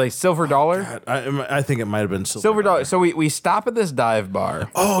 Was it the Silver Dollar? I think it might have been Silver Dollar. So we stop at this dive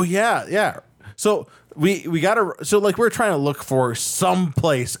bar. Oh yeah. So we gotta. So like we're trying to look for some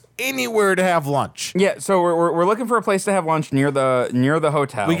place anywhere to have lunch. Yeah. So we're looking for a place to have lunch near the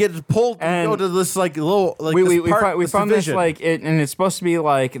hotel. We get pulled and go to this like little like we found this like and it's supposed to be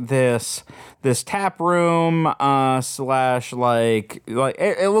like this tap room slash like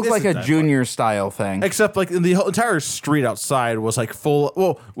it looked like a junior style thing. Except like in the whole entire street outside was like full.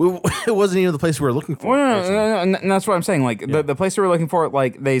 Well, it wasn't even the place we were looking for. No, and that's what I'm saying. Like the place we were looking for,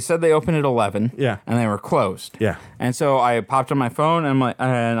 like they said they opened at 11. Yeah. And they were closed. Yeah. And so I popped on my phone and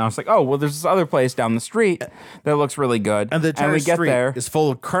I was like, oh well, there's this other place down the street that looks really good. And the entire we get street there, is full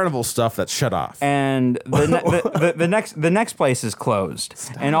of carnival stuff that's shut off. and the next place is closed,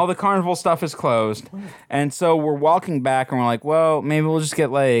 and all the carnival stuff is closed. And so we're walking back, and we're like, well, maybe we'll just get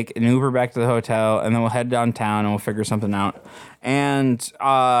like an Uber back to the hotel, and then we'll head downtown and we'll figure something out. And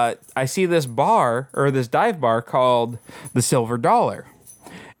I see this bar or this dive bar called the Silver Dollar,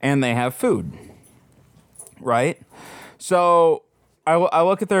 and they have food, right? So I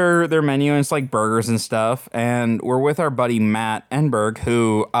look at their menu, and it's like burgers and stuff, and we're with our buddy Matt Enberg,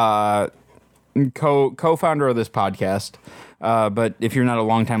 who co-founder of this podcast. But if you're not a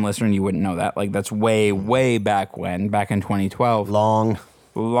longtime listener, you wouldn't know that. Like that's way back in 2012. Long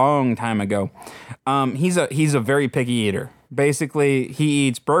time ago. He's a very picky eater. Basically, he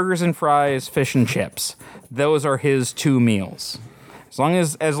eats burgers and fries, fish and chips. Those are his two meals.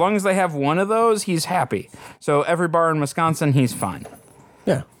 As long as they have one of those, he's happy. So every bar in Wisconsin, he's fine.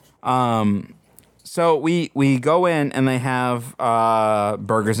 Yeah. So we go in and they have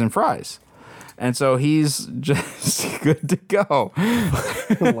burgers and fries. And so he's just good to go.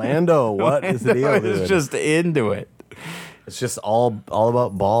 Lando, what is the deal, dude? He's just into it. It's just all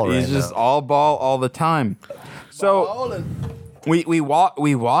about ball right now. He's just all ball all the time. So we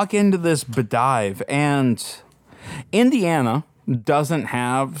walk into this dive, and Indiana doesn't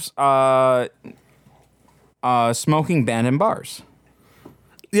have smoking banned in bars.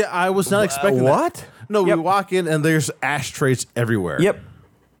 Yeah, I was not expecting what? That. No, Yep. we walk in and there's ashtrays everywhere. Yep.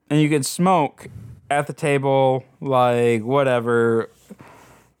 And you could smoke at the table, like whatever.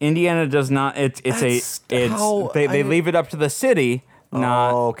 Indiana does not. They leave it up to the city,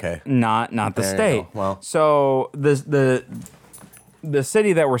 not not the state. Well, so the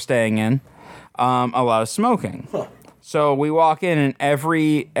city that we're staying in allows smoking. Huh. So we walk in and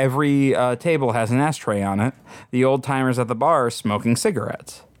every table has an ashtray on it. The old timers at the bar are smoking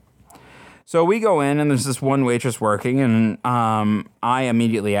cigarettes. So we go in and there's this one waitress working, and I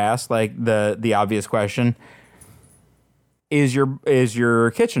immediately ask like the obvious question: is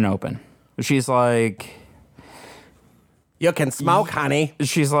your kitchen open? She's like, You can smoke, honey.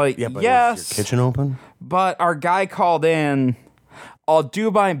 she's like, But yes, is your kitchen open? but our guy called in. I'll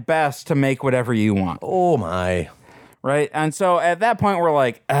do my best to make whatever you want. Oh my. Right? And so at that point, we're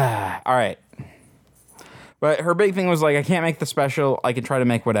like, all right. But her big thing was like, I can't make the special. I can try to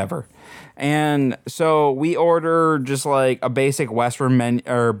make whatever. And so we ordered just like a basic Western menu.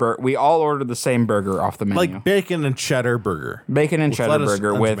 We all ordered the same burger off the menu. Like bacon and cheddar burger. Bacon and cheddar lettuce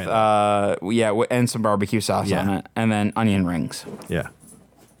burger and with, tomato. and some barbecue sauce on Yeah. it. And then onion rings. Yeah.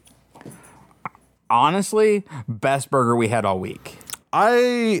 Honestly, best burger we had all week.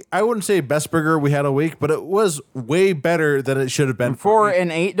 I wouldn't say best burger we had a week, but it was way better than it should have been. For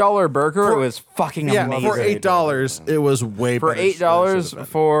an $8 burger, it was fucking amazing. For $8, it was way For better.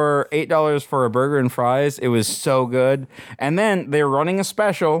 $8 for a burger and fries, it was so good. And then they were running a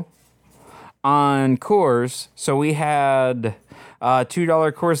special on Coors, so we had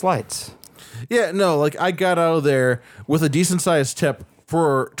 $2 Coors Lights. Yeah, no, like I got out of there with a decent sized tip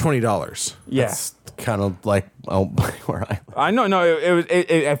for $20. Yes. Kind of like where I know. No,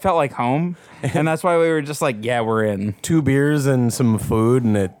 it felt like home, and that's why we were just like, yeah, we're in. 2 beers and some food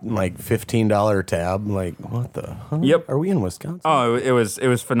and it like $15 tab. Like what the? Huh? Yep. Are we in Wisconsin? Oh, it was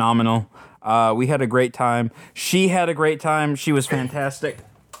phenomenal. We had a great time. She had a great time. She was fantastic.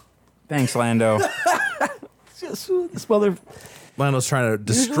 Thanks, Lando. This mother. Lando's trying to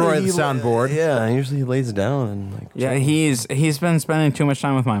destroy the soundboard. Yeah, usually he lays down and like. Yeah, he's been spending too much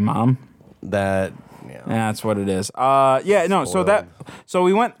time with my mom. That. Yeah, that's what it is. So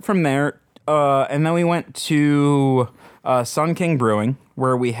we went from there, and then we went to Sun King Brewing,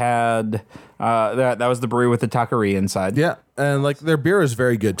 where we had that was the brewery with the taqueria inside. Yeah, and like their beer is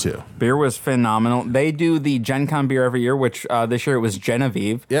very good too. Beer was phenomenal. They do the Gen Con beer every year, which this year it was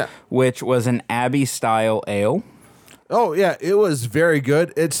Genevieve. Yeah. Which was an Abbey style ale. Oh yeah, it was very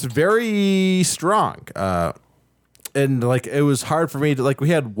good. It's very strong. And like it was hard for me to like. We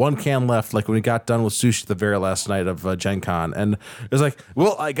had 1 can left. Like when we got done with sushi the very last night of Gen Con, and it was like,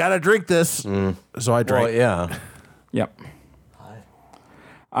 well, I gotta drink this. So I drank. Well, yeah. Yep.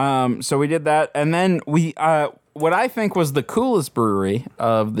 So we did that, and then we what I think was the coolest brewery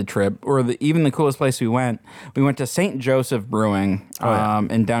of the trip, or even the coolest place we went to St. Joseph Brewing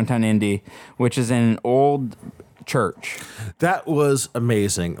in downtown Indy, which is in an old church. That was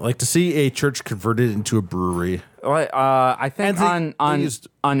amazing. Like to see a church converted into a brewery. I think And on they used-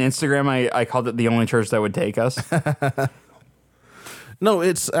 Instagram I called it the only church that would take us. No,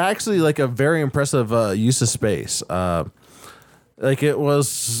 it's actually like a very impressive use of space. Like it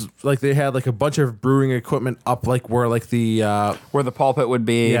was like they had like a bunch of brewing equipment up like where like the Where the pulpit would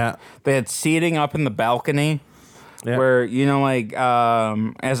be. Yeah. They had seating up in the balcony. Yeah. Where, like,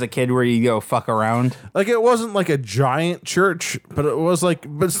 as a kid where you go fuck around. like it wasn't like a giant church, but it was like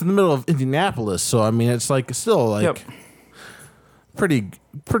but it's in the middle of Indianapolis, so I mean it's like still like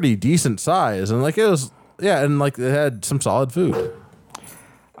pretty decent size, and like it was and like it had some solid food.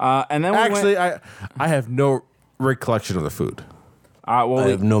 And then I have no recollection of the food. I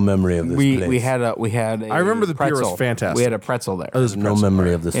have no memory of this place. we had a I remember the beer was pretzel. fantastic. We had a pretzel there. It was no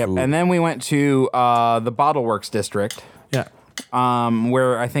memory of this Yep. food. And then we went to the Bottle Works district, Yeah.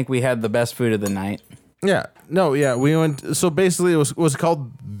 where I think we had the best food of the night. Yeah. No, yeah. We went so basically it was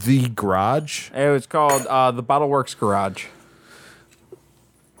called The Garage. It was called the Bottle Works Garage.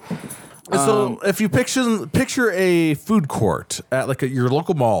 So if you picture a food court at like your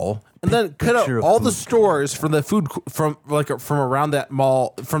local mall, and then cut out Picture a all the food stores from the from around that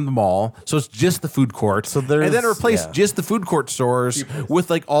mall from the mall, so it's just the food court. So there's- and then replace yeah. just the food court stores with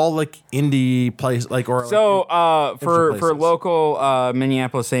like all like indie place like or So for places. local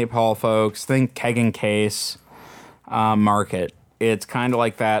Minneapolis St. Paul folks, think Keg and Case Market. It's kind of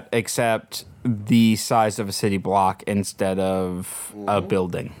like that, except the size of a city block instead of a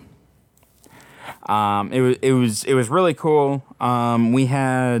building. It was really cool. We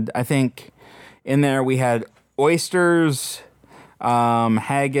had, I think, in there we had oysters,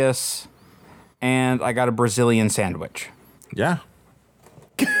 haggis, and I got a Brazilian sandwich. yeah.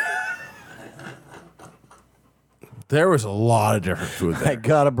 There was a lot of different food I there.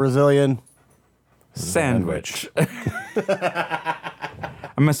 got a Brazilian. Sandwich. I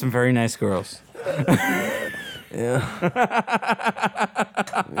met some very nice girls. Yeah.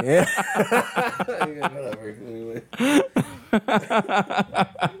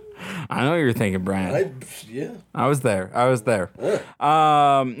 I know what you're thinking, Brian. Yeah. I was there.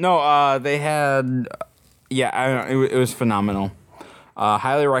 They had, it was phenomenal.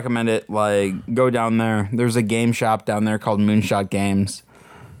 Highly recommend it. Like, go down there. There's a game shop down there called Moonshot Games.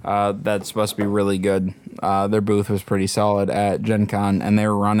 That's supposed to be really good. Their booth was pretty solid at Gen Con, and they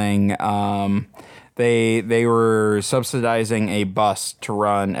were running. They were subsidizing a bus to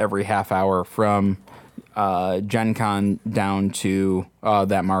run every half hour from Gen Con down to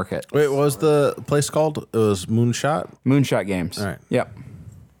that market. Wait, what was the place called? It was Moonshot? Moonshot Games. All right. Yep.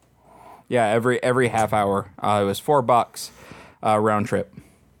 Yeah, every half hour. It was $4 round trip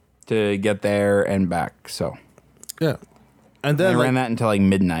to get there and back. So Yeah. And then they ran that until like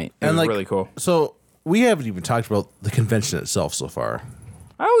midnight. It was really cool. So we haven't even talked about the convention itself so far.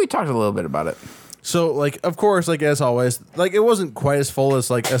 Oh, we talked a little bit about it. So, like, of course, like, as always, like, it wasn't quite as full as,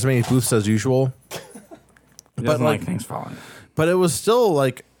 like, as many booths as usual. It doesn't like things falling. But it was still,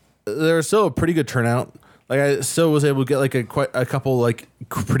 like, there was still a pretty good turnout. Like, I still was able to get, like, a couple, like,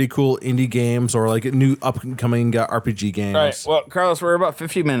 pretty cool indie games or, like, new up-and-coming RPG games. All right. Well, Carlos, we're about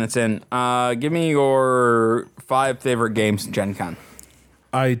 50 minutes in. Give me your 5 favorite games in Gen Con.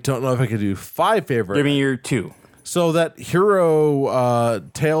 I don't know if I could do 5 favorite. Give me your 2. So that Hero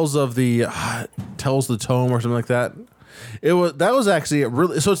Tales of the Tome or something like that. That was actually a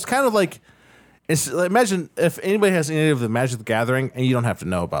really, so it's kind of like, imagine if anybody has any of the Magic the Gathering, and you don't have to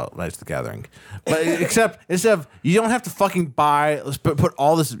know about Magic the Gathering, but except instead of, you don't have to fucking put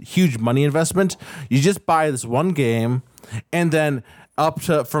all this huge money investment. You just buy this one game, and then up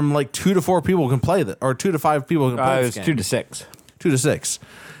to from like 2 to 4 people can play that, or 2 to 5 people can play this game. 2 to 6. 2 to 6.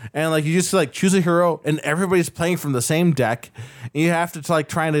 And like you just like choose a hero, and everybody's playing from the same deck. And you have to like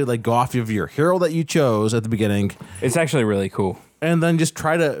trying to like go off of your hero that you chose at the beginning, It's actually really cool. and then just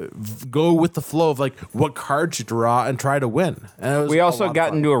try to go with the flow of like what cards you draw and try to win. And it was We a also lot of got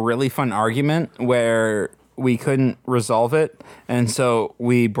fun. into a really fun argument where we couldn't resolve it, and so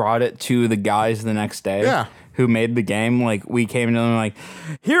we brought it to the guys the next day. Yeah. Who made the game? Like, we came to them like,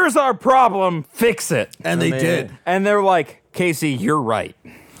 "Here's our problem, fix it." and they And did. And they're like, "Casey, you're right."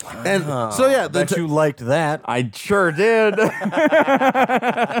 And so yeah, Bet you liked that. I sure did.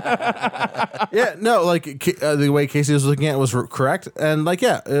 yeah, no, like the way Casey was looking at it was correct, and like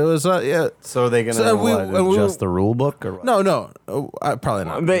yeah, it was yeah. So are they going to So we- and we- adjust the rule book or what? No, probably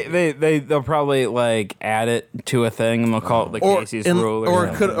not. They'll probably like add it to a thing and they'll call it the Casey's rule. or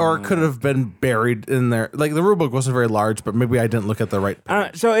it something. could have been buried in there. Like the rule book wasn't very large, but maybe I didn't look at the right.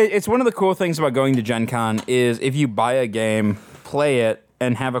 So it's one of the cool things about going to Gen Con is if you buy a game, play it,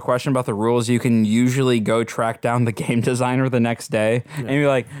 and have a question about the rules, you can usually go track down the game designer the next day and be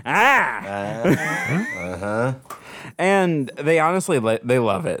like, And they honestly, they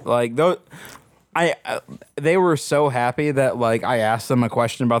love it. Like, they were so happy that, like, I asked them a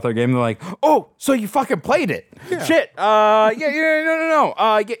question about their game. They're like, "Oh, so you fucking played it? Shit. No.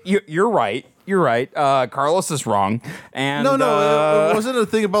 You're right. You're right. Carlos is wrong." And No, it wasn't a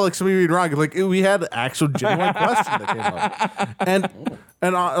thing about like somebody being wrong. Like we had an actual genuine question that came up,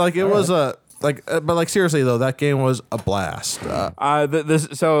 and like it was a but like seriously though, that game was a blast.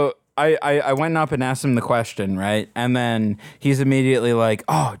 So I went up and asked him the question, right? And then he's immediately like,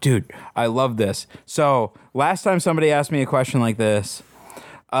 "Oh, dude, I love this." So last time somebody asked me a question like this,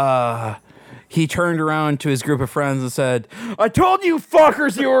 he turned around to his group of friends and said, "I told you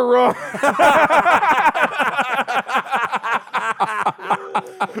fuckers you were wrong."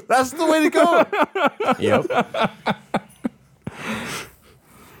 That's the way to go. Yep.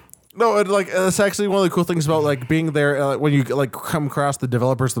 No, and like that's actually one of the cool things about like being there when you like come across the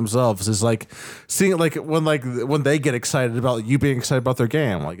developers themselves is like seeing like when they get excited about you being excited about their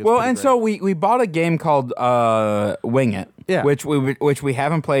game. Like, it's Well, pretty and great. so we bought a game called Wing It, Yeah. which we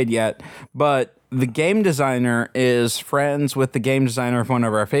haven't played yet, but the game designer is friends with the game designer of one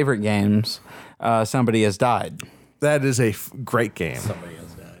of our favorite games, Somebody Has Died. that is a great game.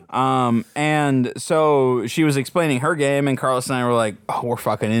 And so she was explaining her game, and Carlos and I were like, "Oh, we're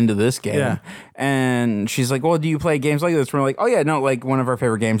fucking into this game." Yeah. And she's like, "Well, do you play games like this?" And we're like, "Oh yeah, no, like one of our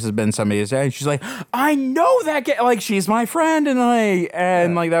favorite games has been Somebody Has Died." And she's like, "I know that game. Like she's my friend," and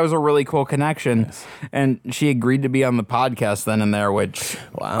like that was a really cool connection. Yes. And she agreed to be on the podcast then and there, which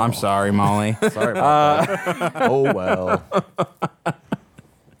I'm sorry, Molly. Sorry about that. Oh, well.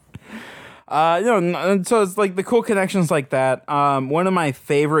 And so it's like the cool connections like that. One of my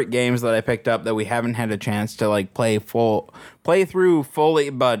favorite games that I picked up that we haven't had a chance to like play through fully,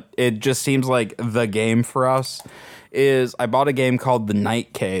 but it just seems like the game for us is I bought a game called The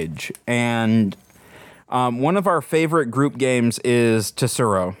Night Cage, and one of our favorite group games is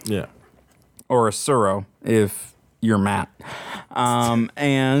Tesoro. Yeah. Or Suro, if you're Matt.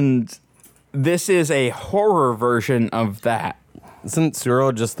 And this is a horror version of that. Isn't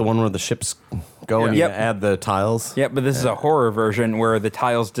Suro just the one where the ships go and you Yep. add the tiles? Yeah, but this is a horror version where the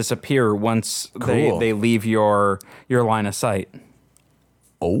tiles disappear once Cool. they leave your line of sight.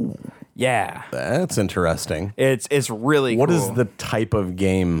 Oh. Yeah, That's interesting. it's really What cool. is the type of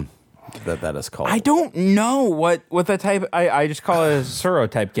game that is called? I don't know what the type. I just call it a Suro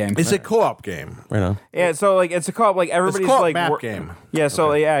type game. It's a co-op game. Right on. Yeah, so like it's a co-op. Like everybody's co-op like map game. Yeah,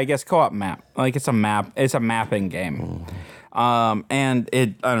 so yeah, I guess co-op map. Like it's a map. It's a mapping game. And I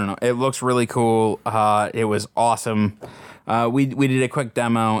don't know. It looks really cool. It was awesome. We did a quick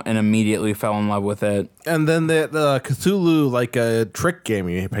demo and immediately fell in love with it. And then the Cthulhu like a trick game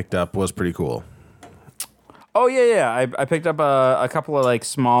you picked up was pretty cool. Oh yeah. I picked up a couple of like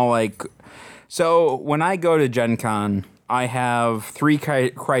small like. So when I go to Gen Con, I have 3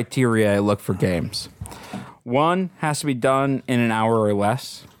 criteria I look for games. 1 has to be done in an hour or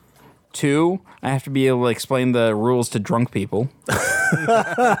less. 2, I have to be able to explain the rules to drunk people.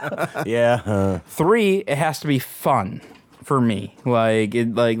 Yeah. 3, it has to be fun for me. Like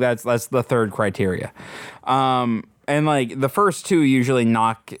that's the third criteria. And like the first 2 usually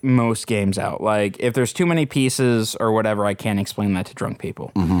knock most games out. Like if there's too many pieces or whatever, I can't explain that to drunk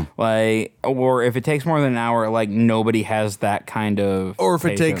people. Like, or if it takes more than an hour, like nobody has that kind of. Or if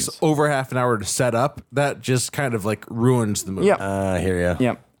patience. it takes over half an hour to set up, that just kind of like ruins the movie. Yep. I hear ya.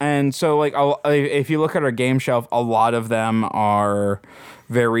 Yep. And so like if you look at our game shelf, a lot of them are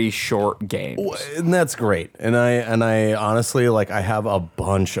very short games. And that's great. And I honestly, like, I have a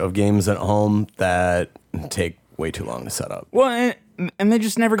bunch of games at home that take way too long to set up. Well, and they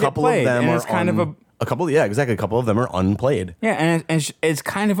just never get Couple played. of them and are it's kind of a couple. Yeah, exactly. A couple of them are unplayed. Yeah, and it's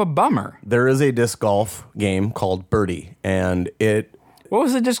kind of a bummer. There is a disc golf game called Birdie, and What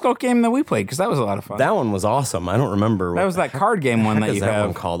was the disc golf game that we played? Because that was a lot of fun. that one was awesome. I don't remember. That was that card game one What that is you that have.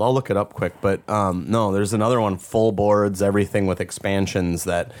 one called? I'll look it up quick. But no, there's another one, full boards, everything with expansions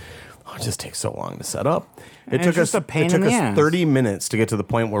that it just takes so long to set up. And it's just a pain it took in the us ass. 30 minutes to get to the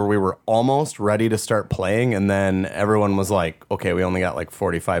point where we were almost ready to start playing, and then everyone was like, "Okay, we only got like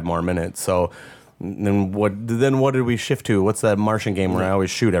 45 more minutes." So then what did we shift to? What's that Martian game where I always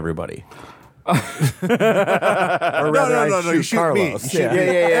shoot everybody? Or rather, I you shoot me. Carlos. You shoot me.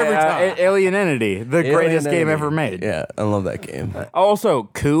 Every time. Alienity, the greatest game Alienity. ever made. Yeah, I love that game. Also,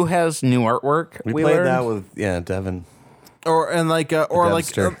 Coup has new artwork. We played learned. that with Devin. Or like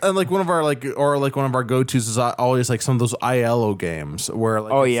Debster. one of our go-tos is always like some of those ILO games where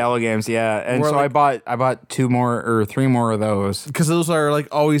like Oh, yellow games, yeah. And We're so like- I bought 2 more or 3 more of those. because those are like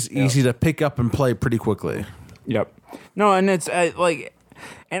always easy to pick up and play pretty quickly. Yep. No, and it's like,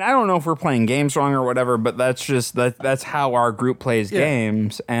 and I don't know if we're playing games wrong or whatever, but that's just that's how our group plays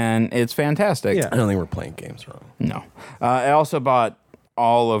games, and it's fantastic. Yeah. I don't think we're playing games wrong. No. I also bought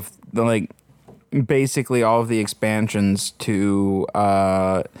all of the basically all of the expansions to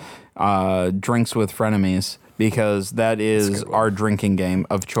Drinks with Frenemies, because that is our drinking game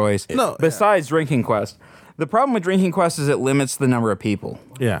of choice. No, Besides Drinking Quest. The problem with Drinking Quest is it limits the number of people.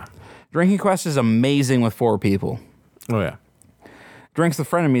 Yeah. Drinking Quest is amazing with 4 people. Oh yeah. Drinks with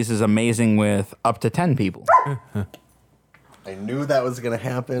Frenemies is amazing with up to 10 people. I knew that was going to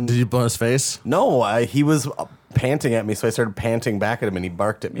happen. Did you blow his face? No, he was panting at me, so I started panting back at him, and he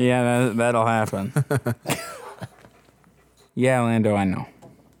barked at me. Yeah, that'll happen. Yeah, Lando, I know.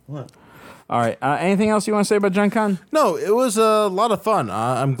 What? All right. Anything else you want to say about Gen Con? No, it was a lot of fun.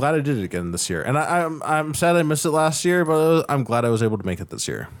 I'm glad I did it again this year, and I'm sad I missed it last year, but I'm glad I was able to make it this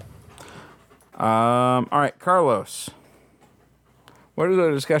year. All right, Carlos. What is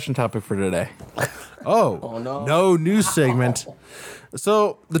our discussion topic for today? Oh no news segment.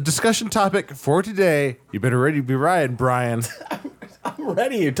 So the discussion topic for today, you better ready to be Ryan, Brian. I'm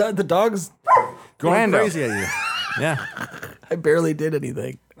ready. The dog's Going Lando. crazy at you. Yeah. I barely did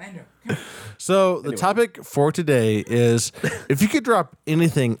anything. So the topic for today is if you could drop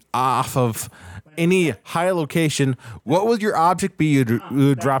anything off of any high location, what would your object be you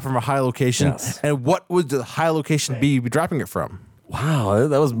would drop from a high location? Yes. And what would the high location be you'd be dropping it from? Wow,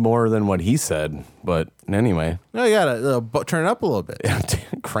 that was more than what he said. But anyway, No, you gotta turn it up a little bit.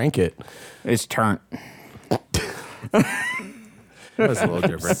 crank it. It's turn. That's a little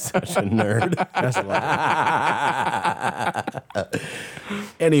different. Such a nerd. That's a little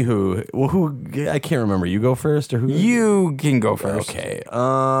Anywho, who I can't remember. You go first, or who? You can go first. Okay.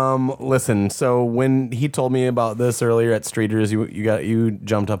 Listen. So when he told me about this earlier at Streeters, you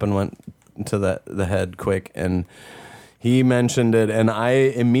jumped up and went to the head quick, and he mentioned it, and I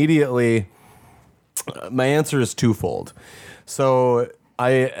immediately. My answer is twofold. So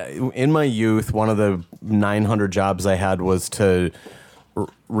in my youth, one of the 900 jobs I had was to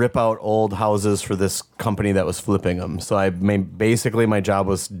rip out old houses for this company that was flipping them. So basically my job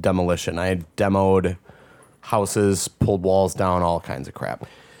was demolition. I demoed houses, pulled walls down, all kinds of crap.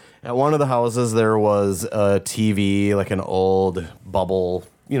 At one of the houses, there was a TV, like an old bubble,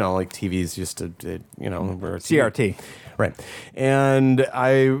 like TVs used to, were CRT. Right. And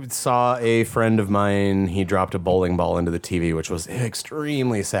I saw a friend of mine, he dropped a bowling ball into the TV, which was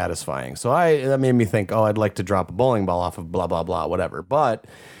extremely satisfying. So that made me think, I'd like to drop a bowling ball off of blah, blah, blah, whatever. But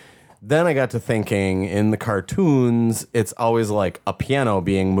then I got to thinking, in the cartoons, it's always like a piano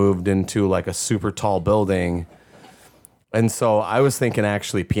being moved into like a super tall building. And so I was thinking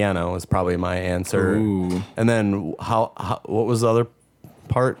actually piano is probably my answer. Ooh. And then what was the other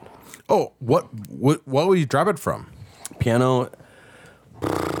part? Oh, what would you drop it from? Piano,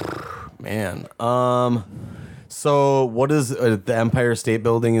 man. So what is the Empire State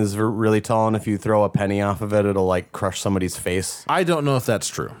Building is really tall, and if you throw a penny off of it, it'll like crush somebody's face. I don't know if that's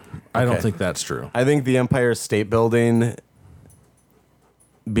true. I don't Okay. think that's true. I think the Empire State Building,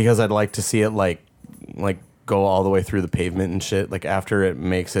 because I'd like to see it like go all the way through the pavement and shit. Like after it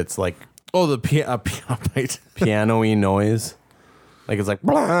makes its like Oh, the piano bite. piano-y noise. Like it's like,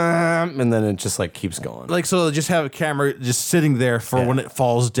 blam, and then it just like keeps going. Like, so just have a camera just sitting there for when it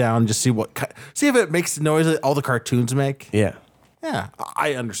falls down, just see if it makes the noise that all the cartoons make. Yeah. Yeah,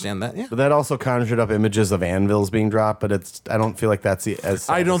 I understand that. Yeah. But that also conjured up images of anvils being dropped, but I don't feel like that's as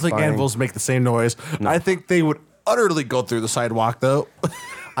I don't think satisfying. anvils make the same noise. I think they would utterly go through the sidewalk, though.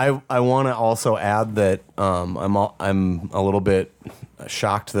 I want to also add that I'm a little bit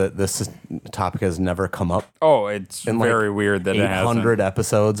shocked that this topic has never come up Oh, it's in very like weird that it 800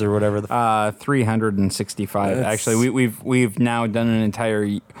 episodes or whatever. 365. That's- Actually, we've now done an entire.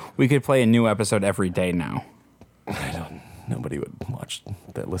 We could play a new episode every day now. Nobody would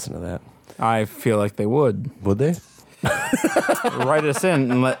listen to that. I feel like they would. Would they? Write us in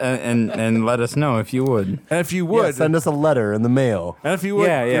and let us know if you would. And if you would, Send us a letter in the mail. and if you would,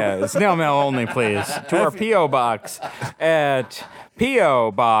 Yeah. Snail mail only, please. To our P.O. Box at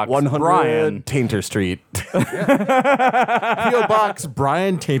P.O. Box 100 Brian. Tainter Street. P.O. Box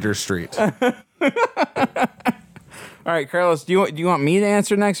Brian Tainter Street. All right, Carlos, do you want me to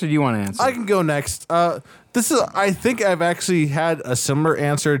answer next, or do you want to answer? I can go next. I think I've actually had a similar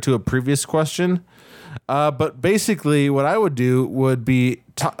answer to a previous question. But basically, what I would do would be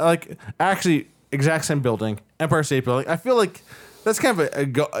actually exact same building, Empire State Building. I feel like that's kind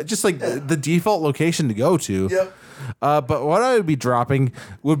of just like the default location to go to. Yep. But what I would be dropping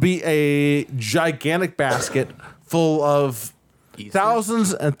would be a gigantic basket full of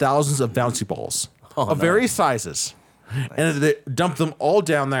thousands and thousands of bouncy balls of various sizes, and they dump them all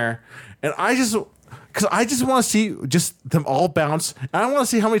down there. And because I just want to see just them all bounce. And I want to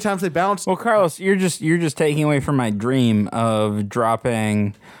see how many times they bounce. Well, Carlos, you're just taking away from my dream of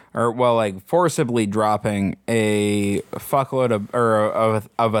dropping, forcibly dropping a fuckload of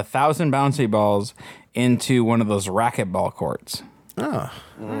 1,000 bouncy balls into one of those racquetball courts. Oh.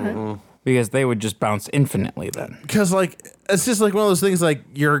 Mm-hmm. Because they would just bounce infinitely then. Because it's just like one of those things, like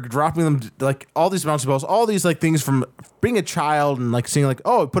you're dropping them, like all these bouncy balls, all these like things from being a child and like seeing like,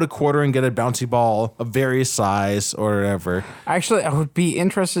 oh, put a quarter and get a bouncy ball of various size or whatever. Actually, I would be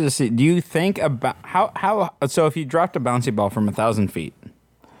interested to see. Do you think about how? So if you dropped a bouncy ball from 1,000 feet,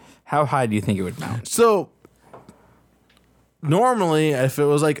 how high do you think it would bounce? So normally, if it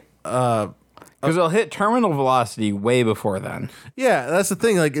was like Because it'll hit terminal velocity way before then. yeah, that's the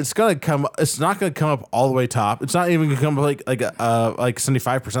thing. Like it's not gonna come up all the way top. It's not even gonna come up like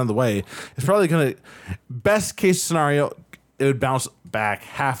 75% of the way. It's probably gonna, best case scenario, it would bounce back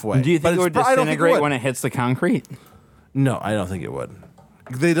halfway. Do you think it would I don't think disintegrate when it hits the concrete? No, I don't think it would.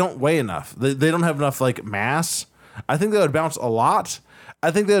 They don't weigh enough. They don't have enough like mass. I think they would bounce a lot.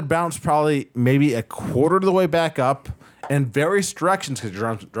 I think they would bounce probably maybe a quarter of the way back up in various directions because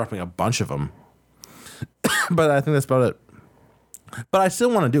you're dropping a bunch of them. But I think that's about it. But I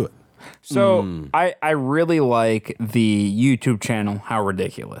still want to do it. So I really like the YouTube channel How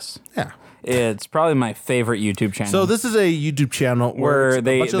Ridiculous. Yeah. It's probably my favorite YouTube channel. So this is a YouTube channel where it's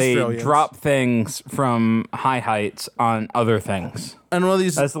a bunch of they Australians. drop things from high heights on other things. and one of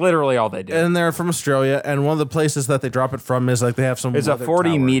these That's literally all they do. and they're from Australia, and one of the places that they drop it from is like they have some It's a weather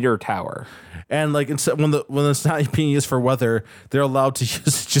 40-meter tower. and like when it's not being used for weather, they're allowed to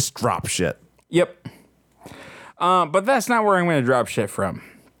just drop shit. Yep. But that's not where I'm going to drop shit from.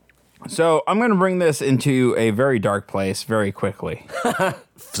 So I'm going to bring this into a very dark place very quickly.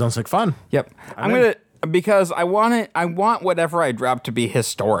 Sounds like fun. Yep. I'm going to, because I want whatever I drop to be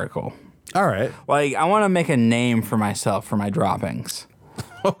historical. All right. Like, I want to make a name for myself for my droppings.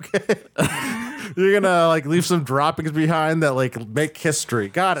 Okay. You're gonna like leave some droppings behind that like make history.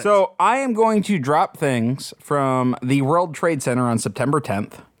 Got it. So I am going to drop things from the World Trade Center on September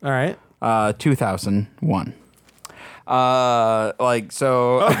 10th, all right. 2001.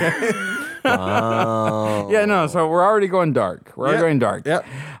 Yeah, no. So we're already going dark. We're already going dark. Yep.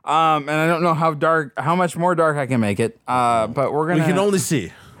 And I don't know how much more dark I can make it. But we're gonna. We can only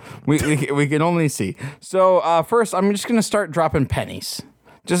see. We can only see. So first, I'm just gonna start dropping pennies,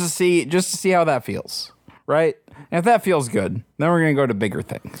 just to see how that feels, right? And if that feels good, then we're gonna go to bigger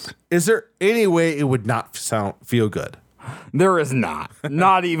things. Is there any way it would not feel good? There is not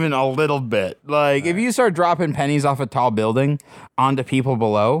even a little bit. Like if you start dropping pennies off a tall building onto people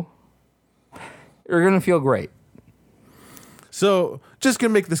below, you're gonna feel great. So, just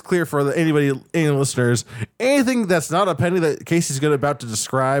gonna make this clear for any listeners. Anything that's not a penny that Casey's about to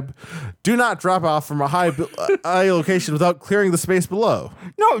describe, do not drop off from a high location without clearing the space below.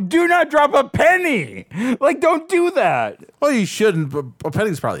 No, do not drop a penny. Like, don't do that. Well, you shouldn't, but a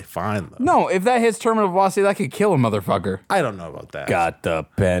penny's probably fine though. No, if that hits terminal velocity, that could kill a motherfucker. I don't know about that. Got the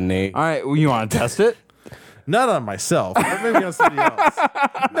penny. All right, well, you want to test it? Not on myself, but maybe on somebody else.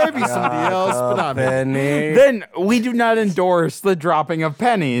 Maybe somebody else, but not me. Penny. Then we do not endorse the dropping of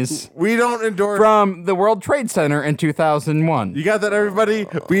pennies We don't endorse. from the World Trade Center in 2001. You got that, everybody?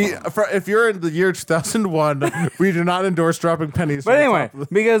 If you're in the year 2001, we do not endorse dropping pennies. But anyway,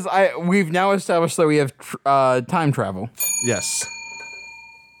 because we've now established that we have time travel. Yes.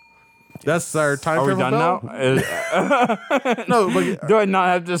 That's our time Are we travel done bell? now? No, but Do I not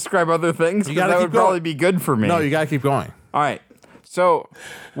have to describe other things? You 'Cause gotta that keep would probably going. be good for me. no, you gotta keep going. All right. So,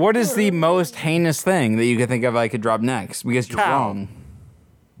 what is the most heinous thing that you could think of I could drop next? Because you're Cow. wrong.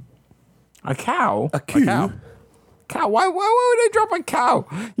 A cow? A cow. Cow? Why would I drop a cow?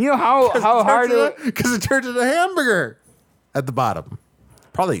 You know how hard it... Because it turns into a hamburger at the bottom.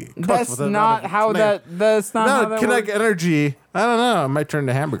 Probably. cooked That's with a lot not of how tomato. that's not how No, that kinetic works. energy. I don't know. It might turn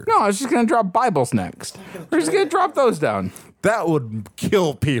into hamburger. No, I was just going to drop Bibles next. We're just going to drop those down. That would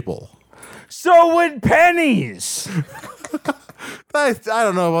kill people. So would pennies. I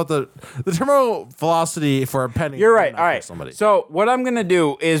don't know about the terminal velocity for a penny. You're right. might All kill right. Somebody. So what I'm going to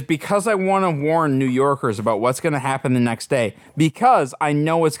do is, because I want to warn New Yorkers about what's going to happen the next day, because I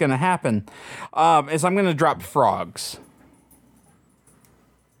know what's going to happen, is I'm going to drop frogs.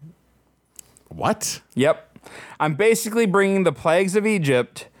 What? Yep. I'm basically bringing the plagues of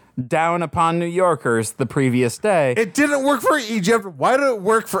Egypt down upon New Yorkers the previous day. It didn't work for Egypt. Why did it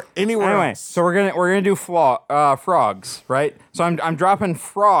work for anywhere Anyway, else? so we're gonna do frogs, right? So I'm dropping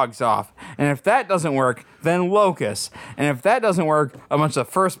frogs off, and if that doesn't work, then locusts, and if that doesn't work, a bunch of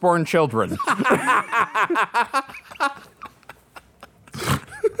firstborn children.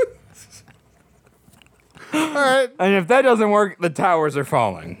 All right. And if that doesn't work, the towers are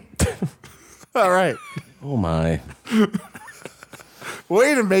falling. All right. Oh my.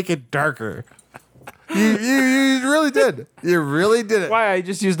 Way to make it darker. You really did. You really did it. Why? I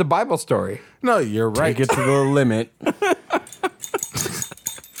just used a Bible story. No, you're right. Take it to the limit.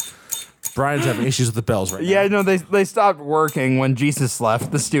 Brian's having issues with the bells right Yeah, no, they stopped working when Jesus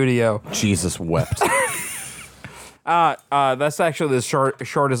left the studio. Jesus wept. That's actually the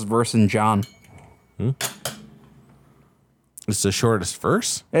shortest verse in John. now. It's the shortest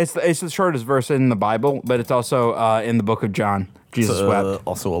verse. It's the shortest verse in the Bible, but it's also in the book of John. Jesus wept.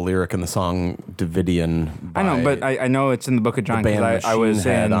 Also a lyric in the song Davidian. I know, but I know it's in the book of John band because I was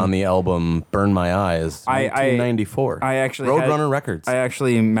Machine Head in on the album "Burn My Eyes," 1994. I actually Roadrunner Records. I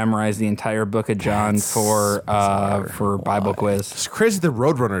actually memorized the entire book of John for Bible quiz. It's crazy that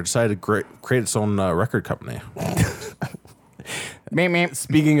Roadrunner decided to create its own record company. Meep, meep.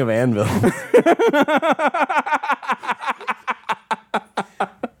 Speaking of Anvil,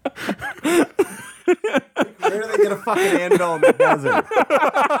 where do they get a fucking anvil in the desert?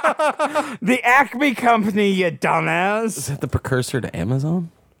 The Acme Company, you dumbass. Is that the precursor to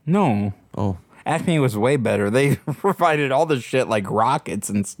Amazon? No, Oh, Acme was way better. They provided all the shit like rockets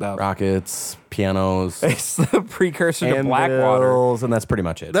and stuff. rockets, pianos, It's the precursor to Blackwater. anvils, and that's pretty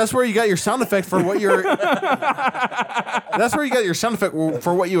much it. That's where you got your sound effect for what you're. That's where you got your sound effect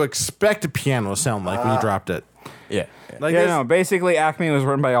for what you expect a piano to sound like when you dropped it. Yeah. Like Yeah, this- no. Basically, Acme was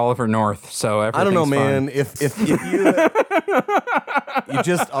run by Oliver North, so I don't know, everything's man. If you you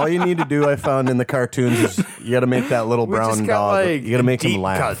just all you need to do, I found in the cartoons, is you got to make that little We brown just got, dog. like, You got to make him deep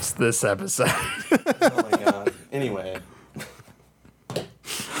laugh. cuts this episode. Oh my god. Anyway.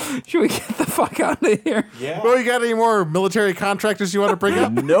 Should we get the fuck out of here? Yeah. Well, you got any more military contractors you want to bring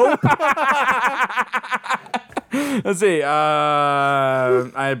up? Nope. Let's see. I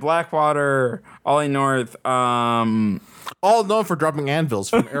had Blackwater, Ollie North. All known for dropping anvils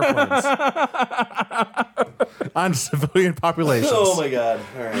from airplanes on civilian populations. Oh my god.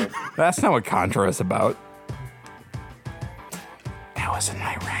 All right. That's not what Contra is about. That was in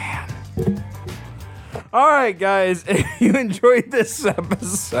Iran. All right, guys. If you enjoyed this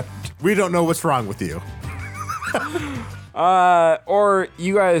episode, We don't know what's wrong with you. Or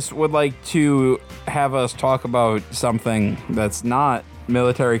you guys would like to have us talk about something that's not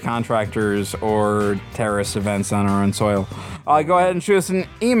military contractors or terrorist events on our own soil, go ahead and shoot us an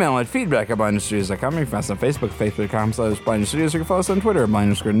email at feedback@blindstudios.com. You can find us on Facebook, facebook.com/blindstudios. You can follow us on Twitter at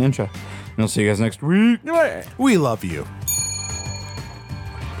blind_ninja. And we'll see you guys next week. We love you.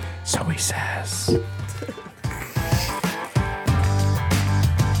 So he says.